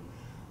Eve.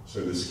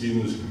 So the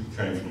skins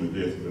came from the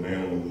death of an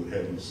animal that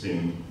hadn't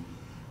sinned.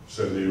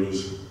 So there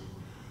was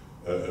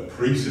a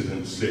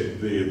precedent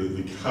set there that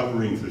the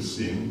covering for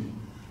sin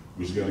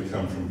was going to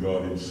come from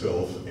God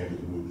himself, and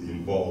it would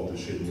involve the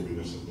shedding of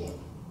innocent blood.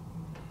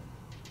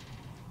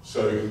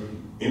 So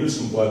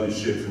innocent blood is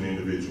shed for an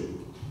individual.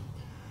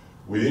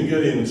 We then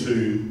get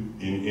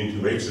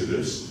into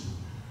Exodus,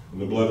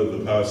 and the blood of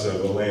the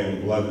Passover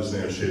lamb, blood is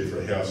now shed for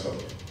a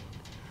household.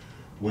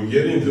 We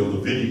get into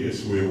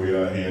Leviticus, where we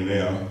are here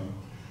now,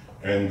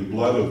 and the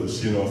blood of the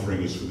sin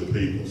offering is for the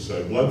people.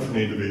 So blood for an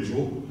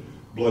individual,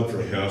 blood for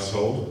a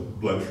household,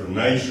 blood for a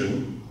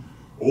nation,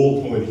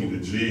 all pointing to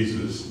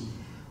Jesus,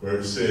 where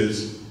it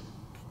says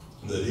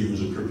that he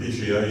was a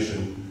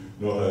propitiation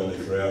not only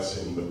for our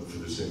sin, but for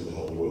the sin of the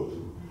whole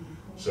world.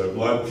 So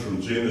blood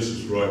from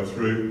Genesis right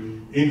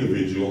through,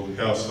 individual,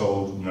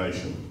 household,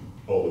 nation,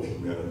 whole of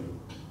humanity.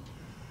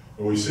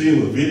 And we see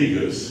in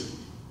Leviticus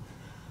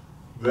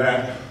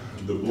that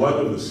the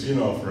blood of the sin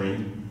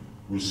offering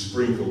was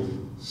sprinkled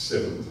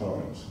 7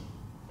 times.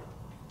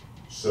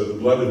 So the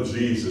blood of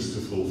Jesus,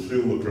 to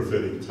fulfill the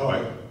prophetic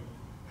type,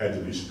 had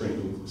to be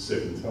sprinkled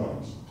 7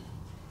 times.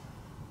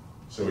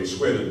 So he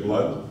sweated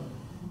blood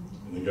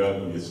in the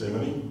Garden of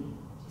Gethsemane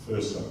the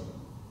first time.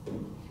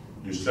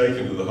 He was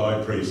taken to the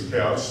high priest's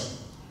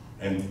house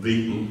and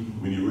beaten.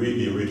 When you read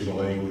the original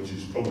language,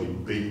 he's probably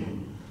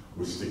beaten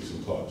with sticks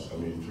and clubs. I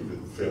mean, he took a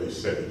fairly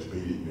savage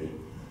beating there.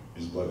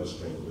 His blood is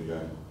sprinkled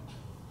again.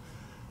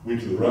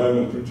 Went to the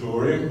Roman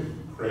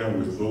Praetorium, crowned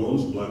with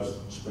thorns, blood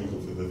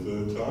sprinkled for the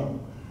 3rd time.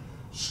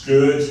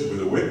 Scourged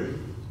with a whip,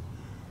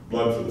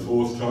 blood for the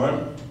 4th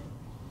time.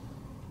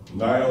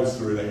 Nails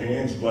through the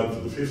hands, blood for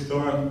the 5th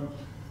time.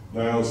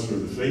 Nails through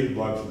the feet,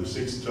 blood for the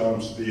 6th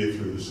time. Spear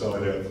through the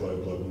side, outflow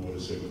blood and water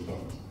 7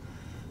 times.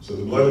 So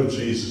the blood of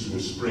Jesus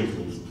was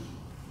sprinkled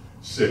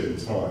 7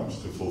 times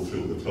to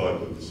fulfill the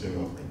type of the sin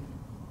offering.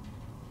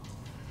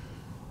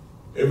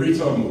 Every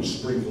time it was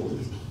sprinkled,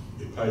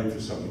 it paid for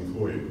something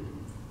for you.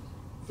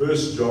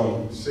 2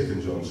 John chapter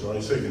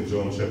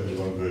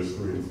 1, verse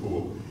 3 and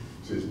 4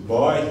 says,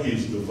 by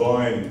his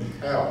divine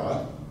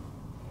power,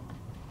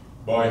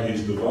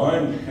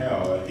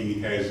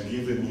 he has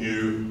given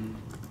you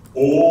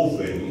all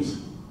things,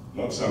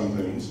 not some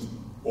things,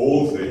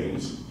 all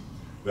things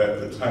that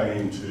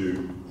pertain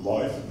to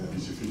life, that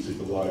is your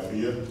physical life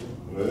here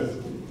on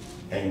earth,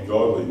 and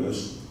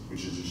godliness,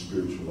 which is your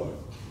spiritual life.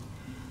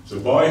 So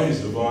by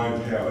his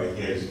divine power,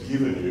 he has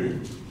given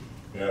you.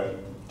 Now,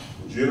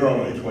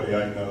 Deuteronomy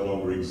 28 no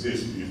longer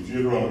exists, because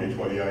Deuteronomy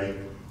 28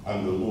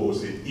 under law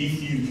said,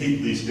 if you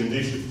keep these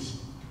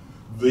conditions,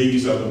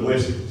 these are the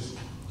blessings.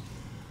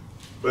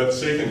 But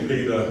 2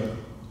 Peter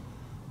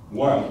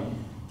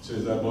 1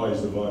 says that by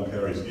his divine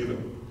power is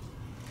given.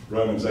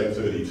 Romans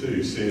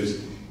 8:32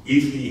 says,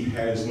 if he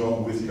has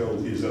not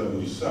withheld his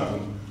only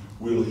son,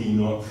 will he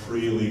not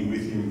freely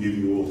with him give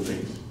you all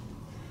things?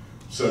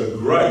 So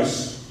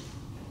grace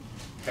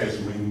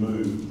has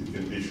removed the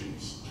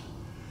conditions.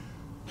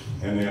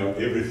 And now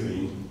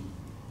everything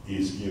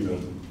is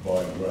given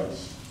by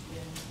grace.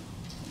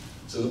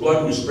 So the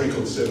blood was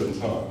sprinkled 7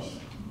 times.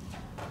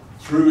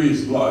 Through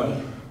his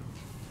blood,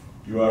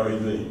 you are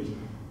redeemed.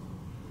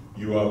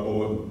 You are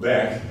brought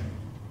back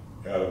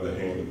out of the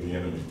hand of the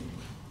enemy.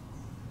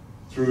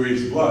 Through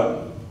his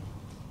blood,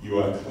 you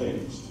are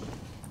cleansed.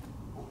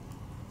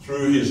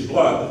 Through his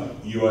blood,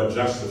 you are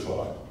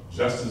justified,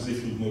 just as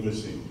if you'd never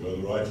sinned. You are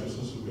the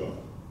righteousness of God.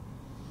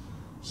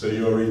 So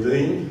you are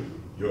redeemed,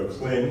 you are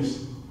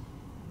cleansed,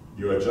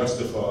 you are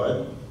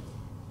justified,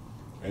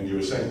 and you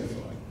are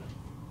sanctified.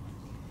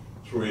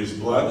 Through his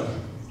blood,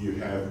 you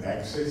have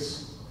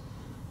access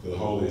to the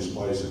holiest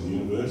place in the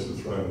universe, the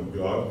throne of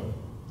God.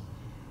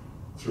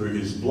 Through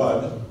his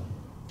blood,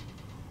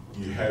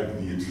 you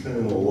have the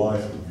eternal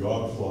life of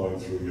God flowing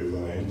through your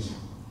veins,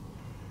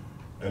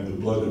 and the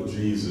blood of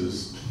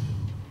Jesus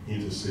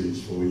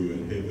intercedes for you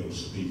in heaven,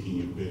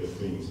 speaking of better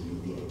things than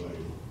the blood of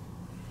Abel.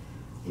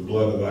 The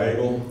blood of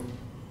Abel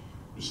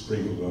was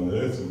sprinkled on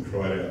earth and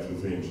cried out for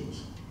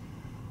vengeance.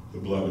 The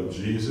blood of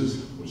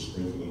Jesus was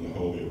sprinkled in the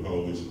Holy of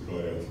Holies and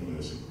cried out for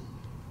mercy.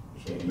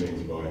 That's what it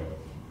means by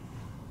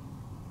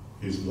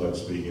his blood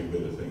speaking of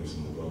better things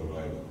than the blood of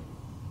Abel.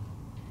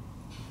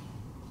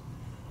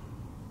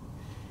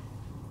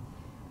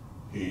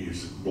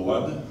 His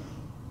blood,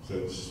 so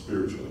it's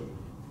spiritually.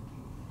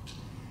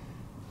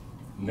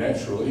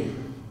 Naturally,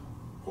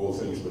 all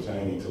things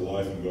pertaining to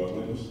life and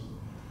godliness.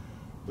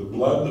 The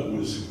blood that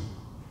was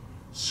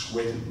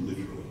sweated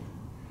literally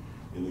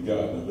in the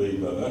Garden of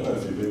Eden. I don't know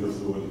if you've ever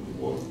thought,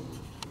 what?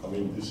 I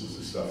mean, this is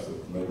the stuff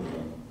that maybe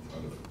I'm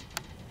kind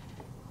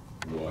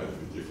of wired a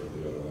bit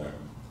differently, I don't know.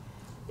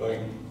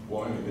 Like,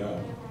 why in the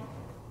garden?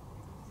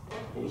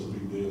 What was the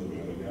big deal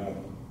about the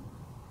garden?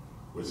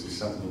 Was there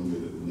something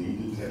that it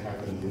needed to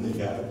happen in the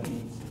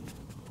garden?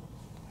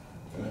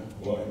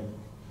 Why?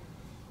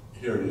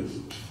 Here it is.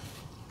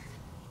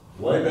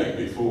 Way back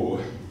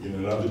before, in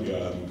another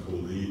garden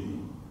called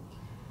Eden,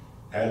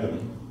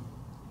 Adam,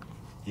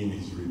 in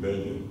his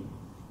rebellion,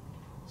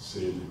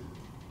 said,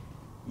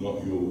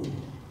 not your,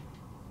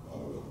 I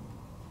will.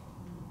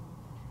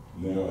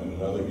 Now in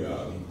another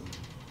garden,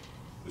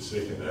 the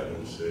second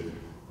Adam said,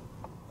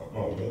 I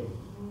will,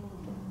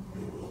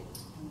 your will.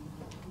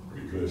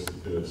 Reverse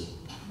the curse.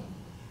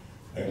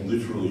 And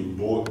literally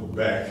bought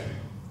back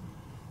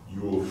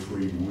your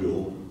free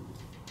will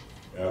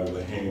out of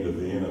the hand of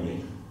the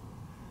enemy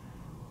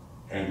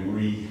and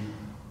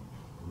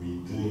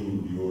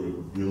redeemed your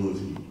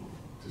ability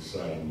to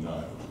say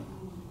no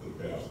to the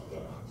powers of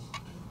darkness.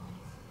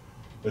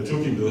 They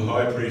took him to the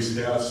high priest's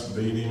house,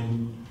 beat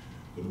him.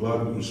 The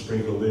blood was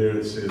sprinkled there.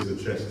 It says the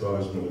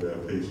chastisement of our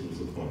peace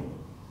was upon him.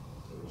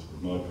 So it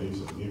said, my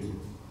peace I give you.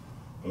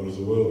 Not as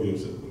the world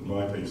gives it, but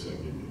my peace I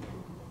give you.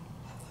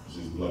 It was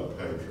his blood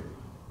paid for it.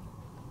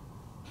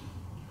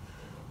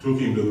 Took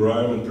him to the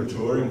Roman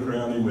Praetorium,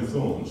 crowned him with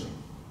thorns.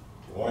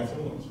 Why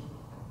thorns?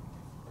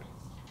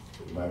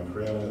 It made a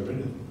crown out of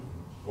anything.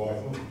 Why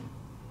thorns?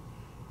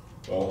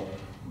 Well,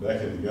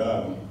 back in the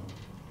Garden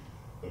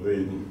of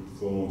Eden,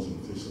 thorns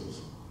and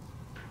thistles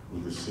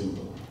were the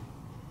symbol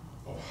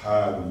of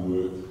hard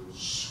work,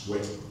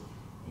 sweat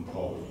and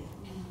poverty.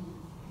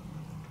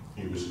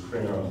 He was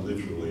crowned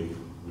literally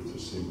with the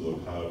symbol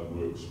of hard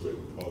work, sweat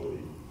and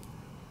poverty,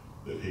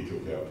 that he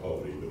took our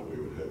poverty that we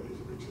would have his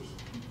riches.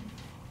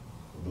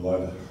 The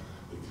blood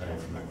that came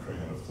from that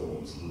crown of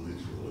thorns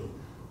literally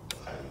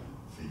paid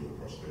for your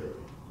prosperity.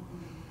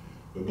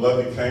 The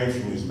blood that came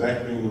from his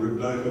back being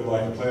ripped open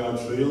like a ploughed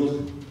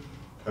field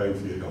paid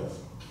for your health.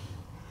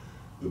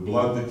 The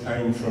blood that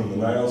came from the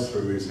nails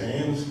through his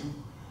hands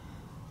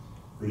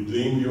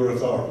redeemed your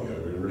authority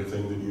over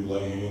everything that you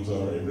lay hands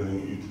on or everything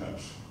that you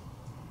touch.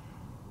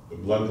 The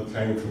blood that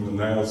came from the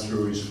nails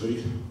through his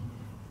feet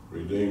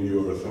redeemed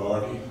your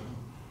authority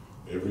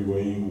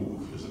everywhere you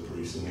walk as a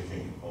priest and a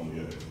king on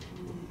the earth.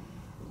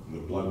 And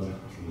the blood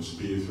from the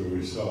spear through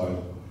his side,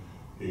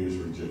 he was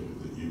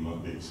rejected that you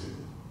might be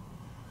accepted.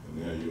 And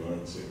now you are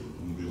accepted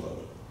and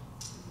beloved.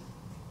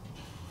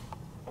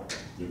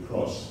 The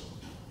cross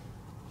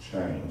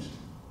changed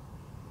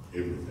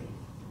everything.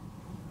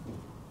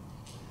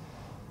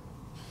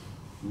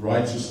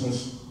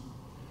 Righteousness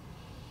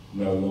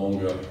no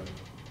longer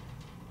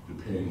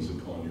depends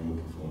upon your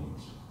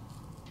performance.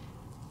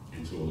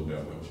 It's all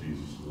about what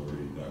Jesus has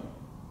already done.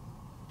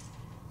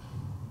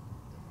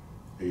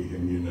 He who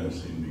knew no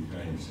sin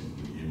became sin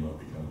that you might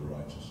become the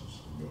righteousness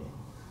of God.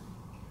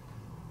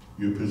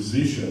 Your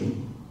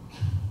position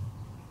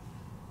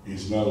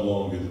is no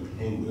longer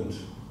dependent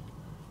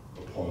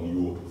upon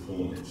your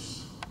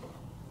performance.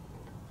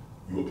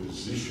 Your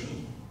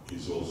position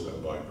is also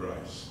by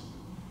grace.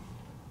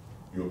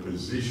 Your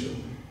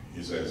position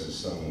is as the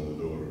son and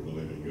the daughter of the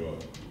living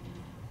God.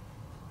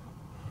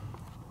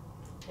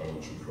 I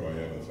want you to cry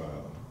out,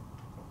 Father.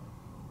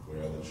 We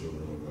are the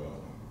children of God.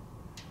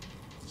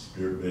 The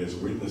Spirit bears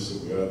witness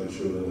that we are the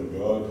children of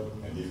God,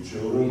 and if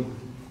children,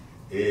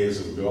 heirs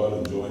of God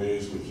and joint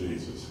heirs with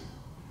Jesus.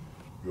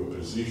 Your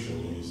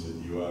position is that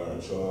you are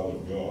a child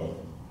of God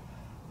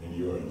and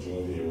you are a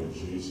joint heir with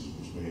Jesus,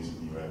 which means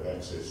that you have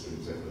access to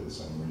exactly the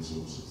same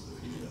resources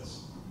that he does.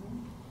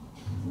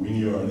 When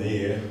you're an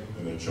heir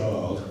and a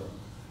child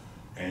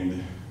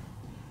and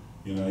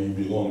you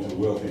belong to a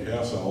wealthy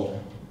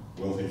household,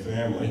 wealthy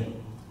family,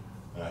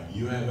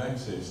 you have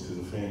access to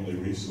the family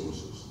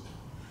resources.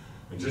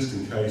 And just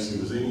in case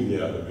there was any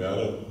doubt about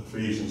it,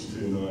 Ephesians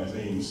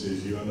 2:19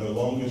 says, you are no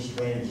longer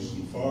strangers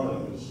and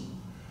foreigners,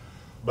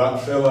 but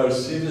fellow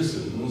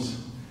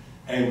citizens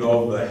and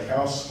of the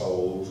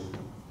household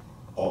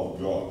of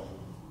God.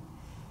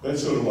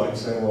 That's sort of like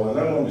saying, well,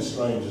 they're no longer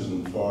strangers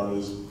and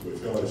foreigners, we're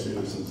fellow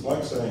citizens.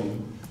 Like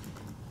saying,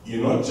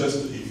 you're not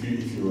just, if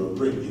you're a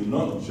Brit, you're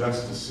not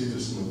just a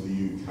citizen of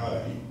the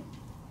UK,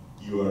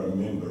 you are a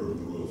member of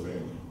the royal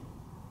family.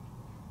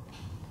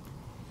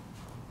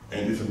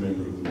 And if a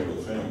member of the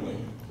royal family,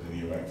 then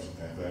you have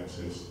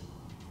access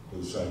to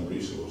the same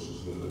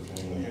resources that the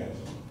family has,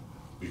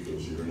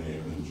 because you're an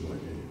heir and a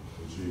joint heir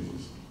with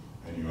Jesus,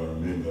 and you are a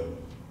member of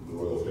the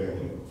royal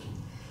family.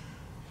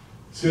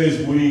 It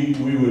says, we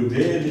were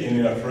dead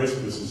in our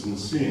trespasses and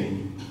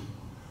sin,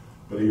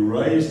 but he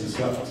raised us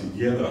up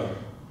together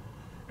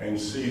and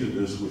seated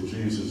us with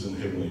Jesus in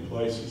heavenly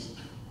places.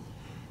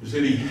 He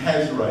said he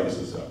has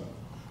raised us up,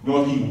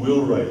 not he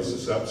will raise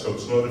us up, so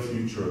it's not a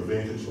future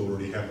event, it's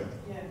already happened.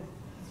 Yeah.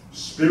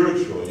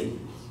 Spiritually,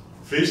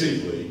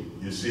 physically,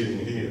 you're sitting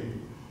here.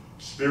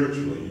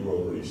 Spiritually, you're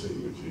already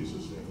seated with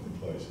Jesus in heavenly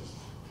places.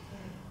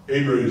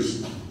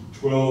 Hebrews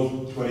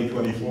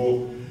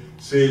 12:20-24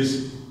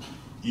 says,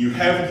 you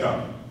have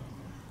come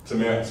to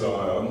Mount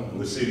Zion and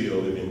the city of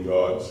the living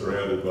God,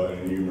 surrounded by an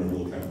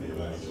innumerable company of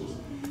angels.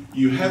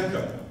 You have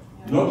come.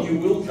 Not you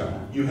will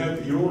come.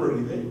 You're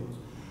already there.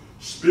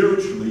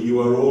 Spiritually, you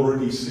are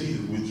already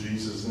seated with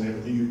Jesus and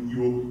everything.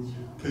 Your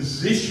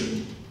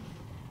position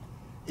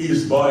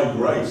is by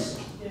grace.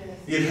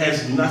 It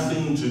has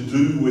nothing to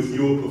do with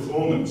your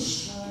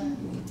performance.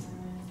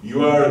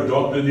 You are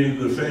adopted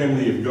into the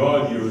family of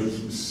God. You're a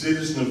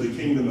citizen of the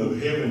kingdom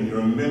of heaven.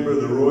 You're a member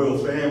of the royal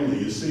family.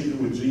 You're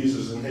seated with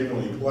Jesus in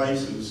heavenly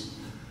places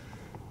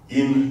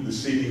in the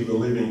city of the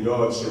living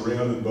God,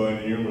 surrounded by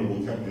an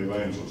innumerable company of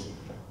angels.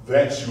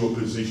 That's your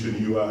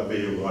position. You are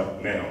there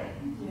right now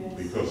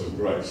because of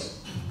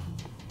grace.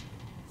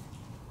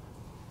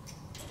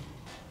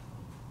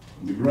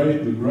 The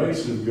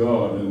grace of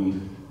God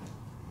and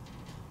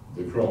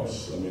the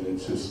cross, I mean,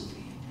 it's just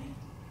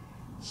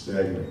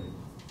staggering.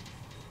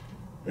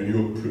 And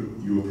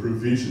your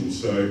provision,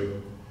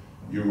 so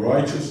your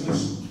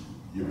righteousness,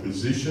 your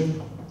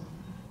position,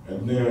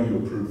 and now your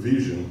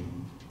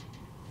provision,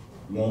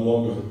 no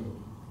longer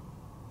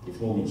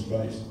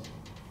performance-based.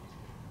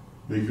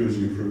 Because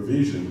your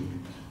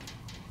provision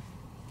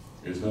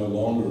is no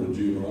longer a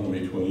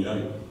Deuteronomy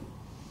 28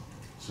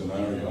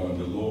 scenario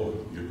under law.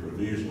 Your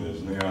provision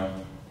is now,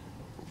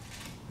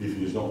 if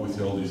he has not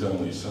withheld his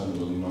only son,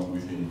 will he not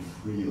with him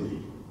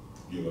freely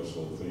give us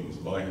all things?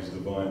 By his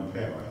divine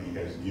power, he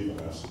has given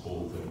us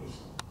all things.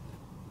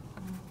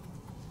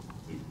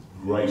 The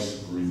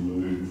grace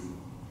removed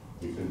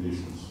the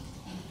conditions.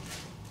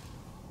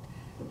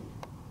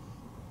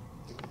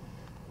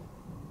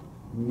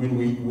 When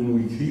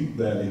we keep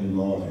that in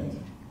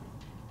mind,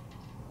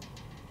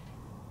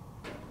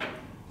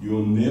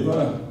 you'll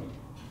never,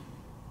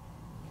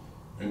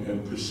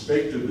 and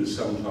perspective is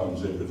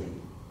sometimes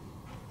everything.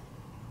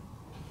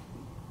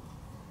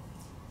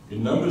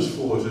 In Numbers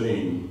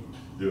 14,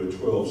 there were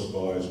 12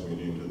 spies went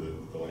into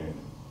the land.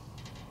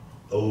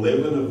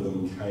 11 of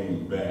them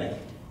came back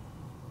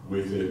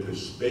with their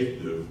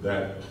perspective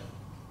that,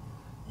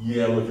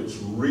 yeah, look, it's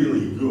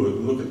really good.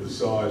 Look at the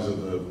size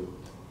of the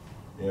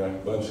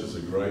bunches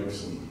of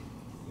grapes, and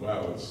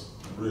wow, it's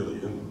really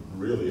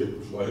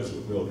it flows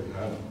with milk and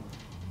honey.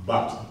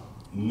 But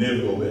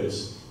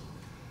nevertheless,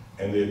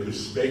 and their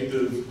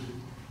perspective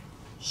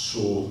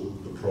saw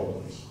the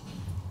problems.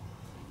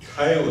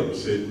 Caleb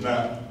said,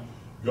 nah,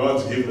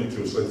 God's given it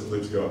to us,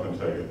 let's go up and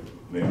take it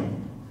now,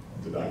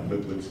 today,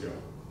 let's go.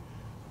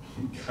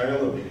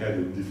 Caleb had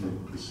a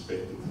different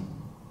perspective.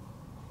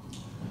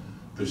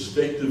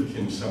 Perspective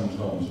can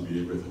sometimes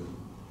be everything.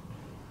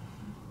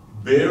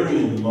 Bearing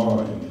in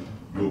mind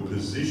your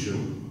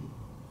position,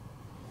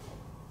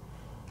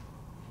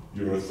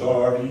 your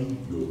authority,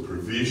 your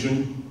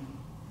provision,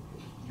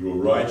 your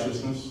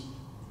righteousness,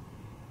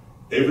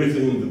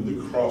 everything that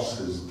the cross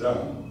has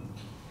done,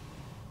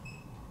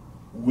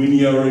 when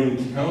you're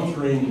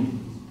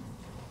encountering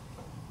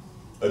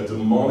a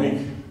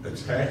demonic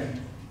attack,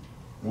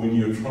 when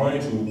you're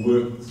trying to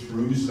work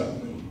through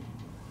something,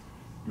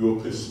 your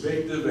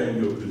perspective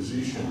and your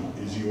position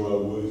is you are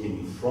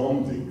working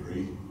from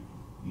victory,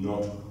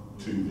 not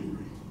to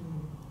victory.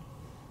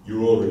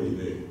 You're already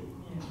there.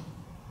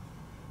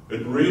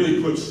 It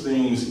really puts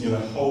things in a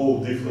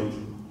whole different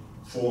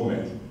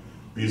format.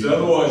 Because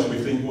otherwise we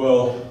think,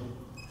 well,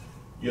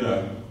 you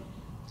know,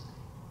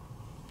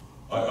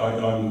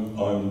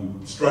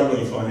 I'm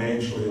struggling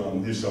financially,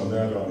 I'm this, I'm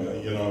that,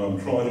 I'm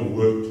trying to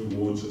work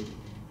towards it.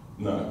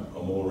 No,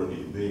 I'm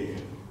already there,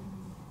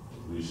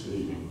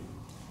 receiving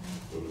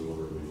what is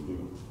already been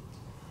given.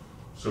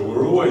 So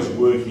we're always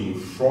working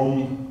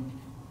from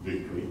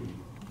victory,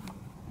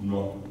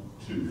 not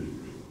to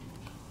victory.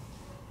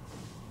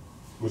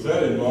 With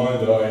that in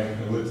mind,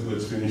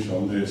 let's finish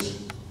on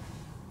this.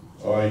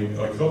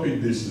 I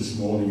copied this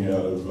morning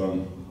out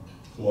of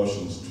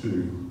Colossians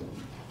 2,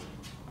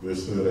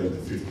 verse 13 to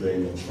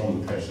 15. It's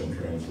from the Passion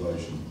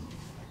Translation.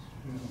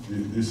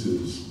 This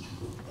is,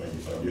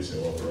 I guess,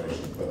 our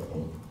operation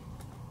platform.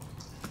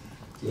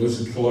 So this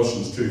is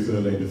Colossians 2,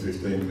 13 to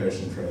 15,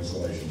 Passion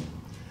Translation.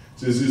 It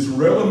says, this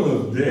realm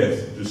of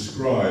death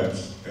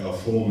describes our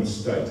former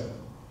state.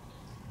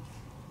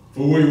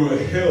 For we were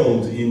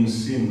held in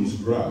sin's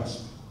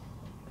grasp.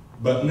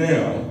 But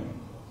now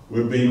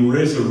we've been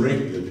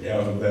resurrected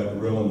out of that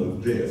realm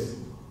of death,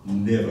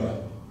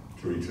 never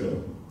to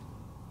return.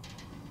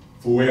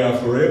 For we are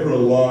forever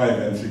alive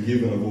and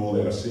forgiven of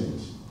all our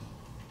sins.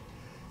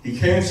 He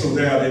cancelled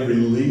out every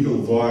legal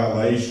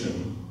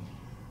violation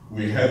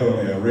we had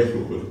on our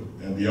record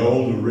and the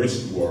old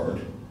arrest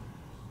warrant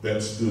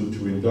that stood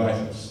to indict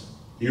us.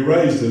 He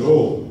erased it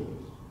all.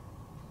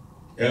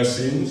 Our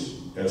sins,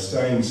 our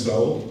stained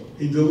soul,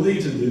 he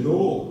deleted it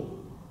all.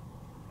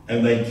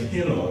 And they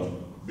cannot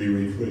be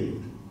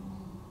retrieved.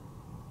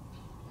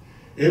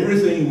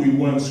 Everything we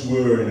once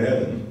were in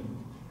Adam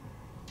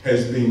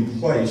has been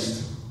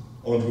placed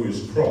onto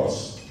his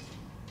cross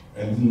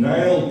and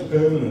nailed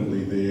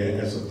permanently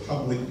there as a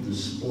public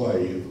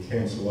display of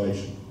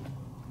cancellation.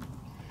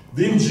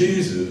 Then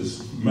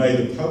Jesus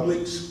made a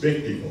public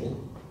spectacle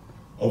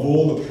of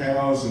all the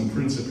powers and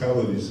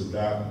principalities of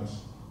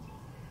darkness,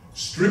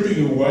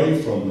 stripping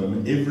away from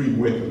them every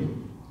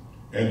weapon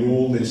and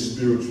all their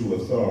spiritual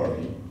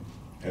authority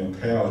and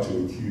power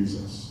to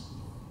accuse us.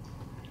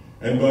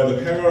 And by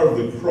the power of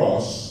the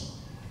cross,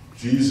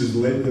 Jesus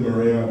led them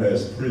around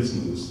as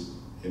prisoners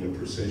in a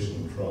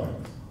procession of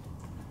triumph.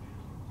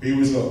 He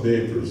was not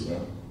their prisoner,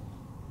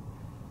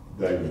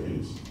 they were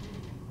his.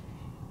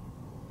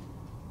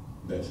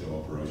 That's our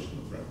operation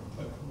of that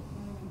platform.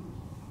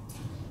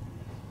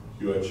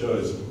 You are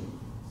chosen,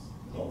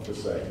 not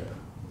forsaken.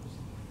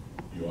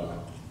 You are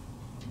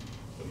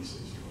what he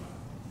says you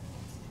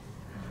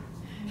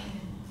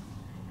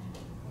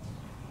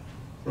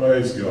are.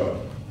 Praise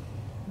God.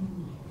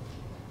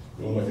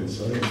 All I can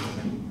say is,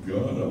 thank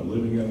God I'm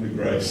living under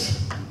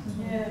grace.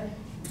 Yeah.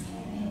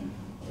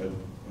 I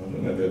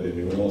don't know about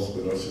anyone else,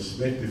 but I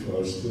suspect if I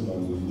was still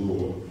under the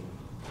law,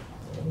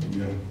 I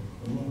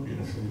might be in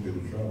a fair bit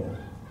of trouble.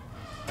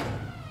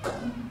 I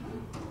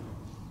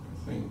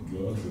thank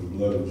God for the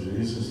blood of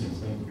Jesus and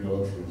thank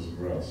God for his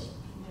grace.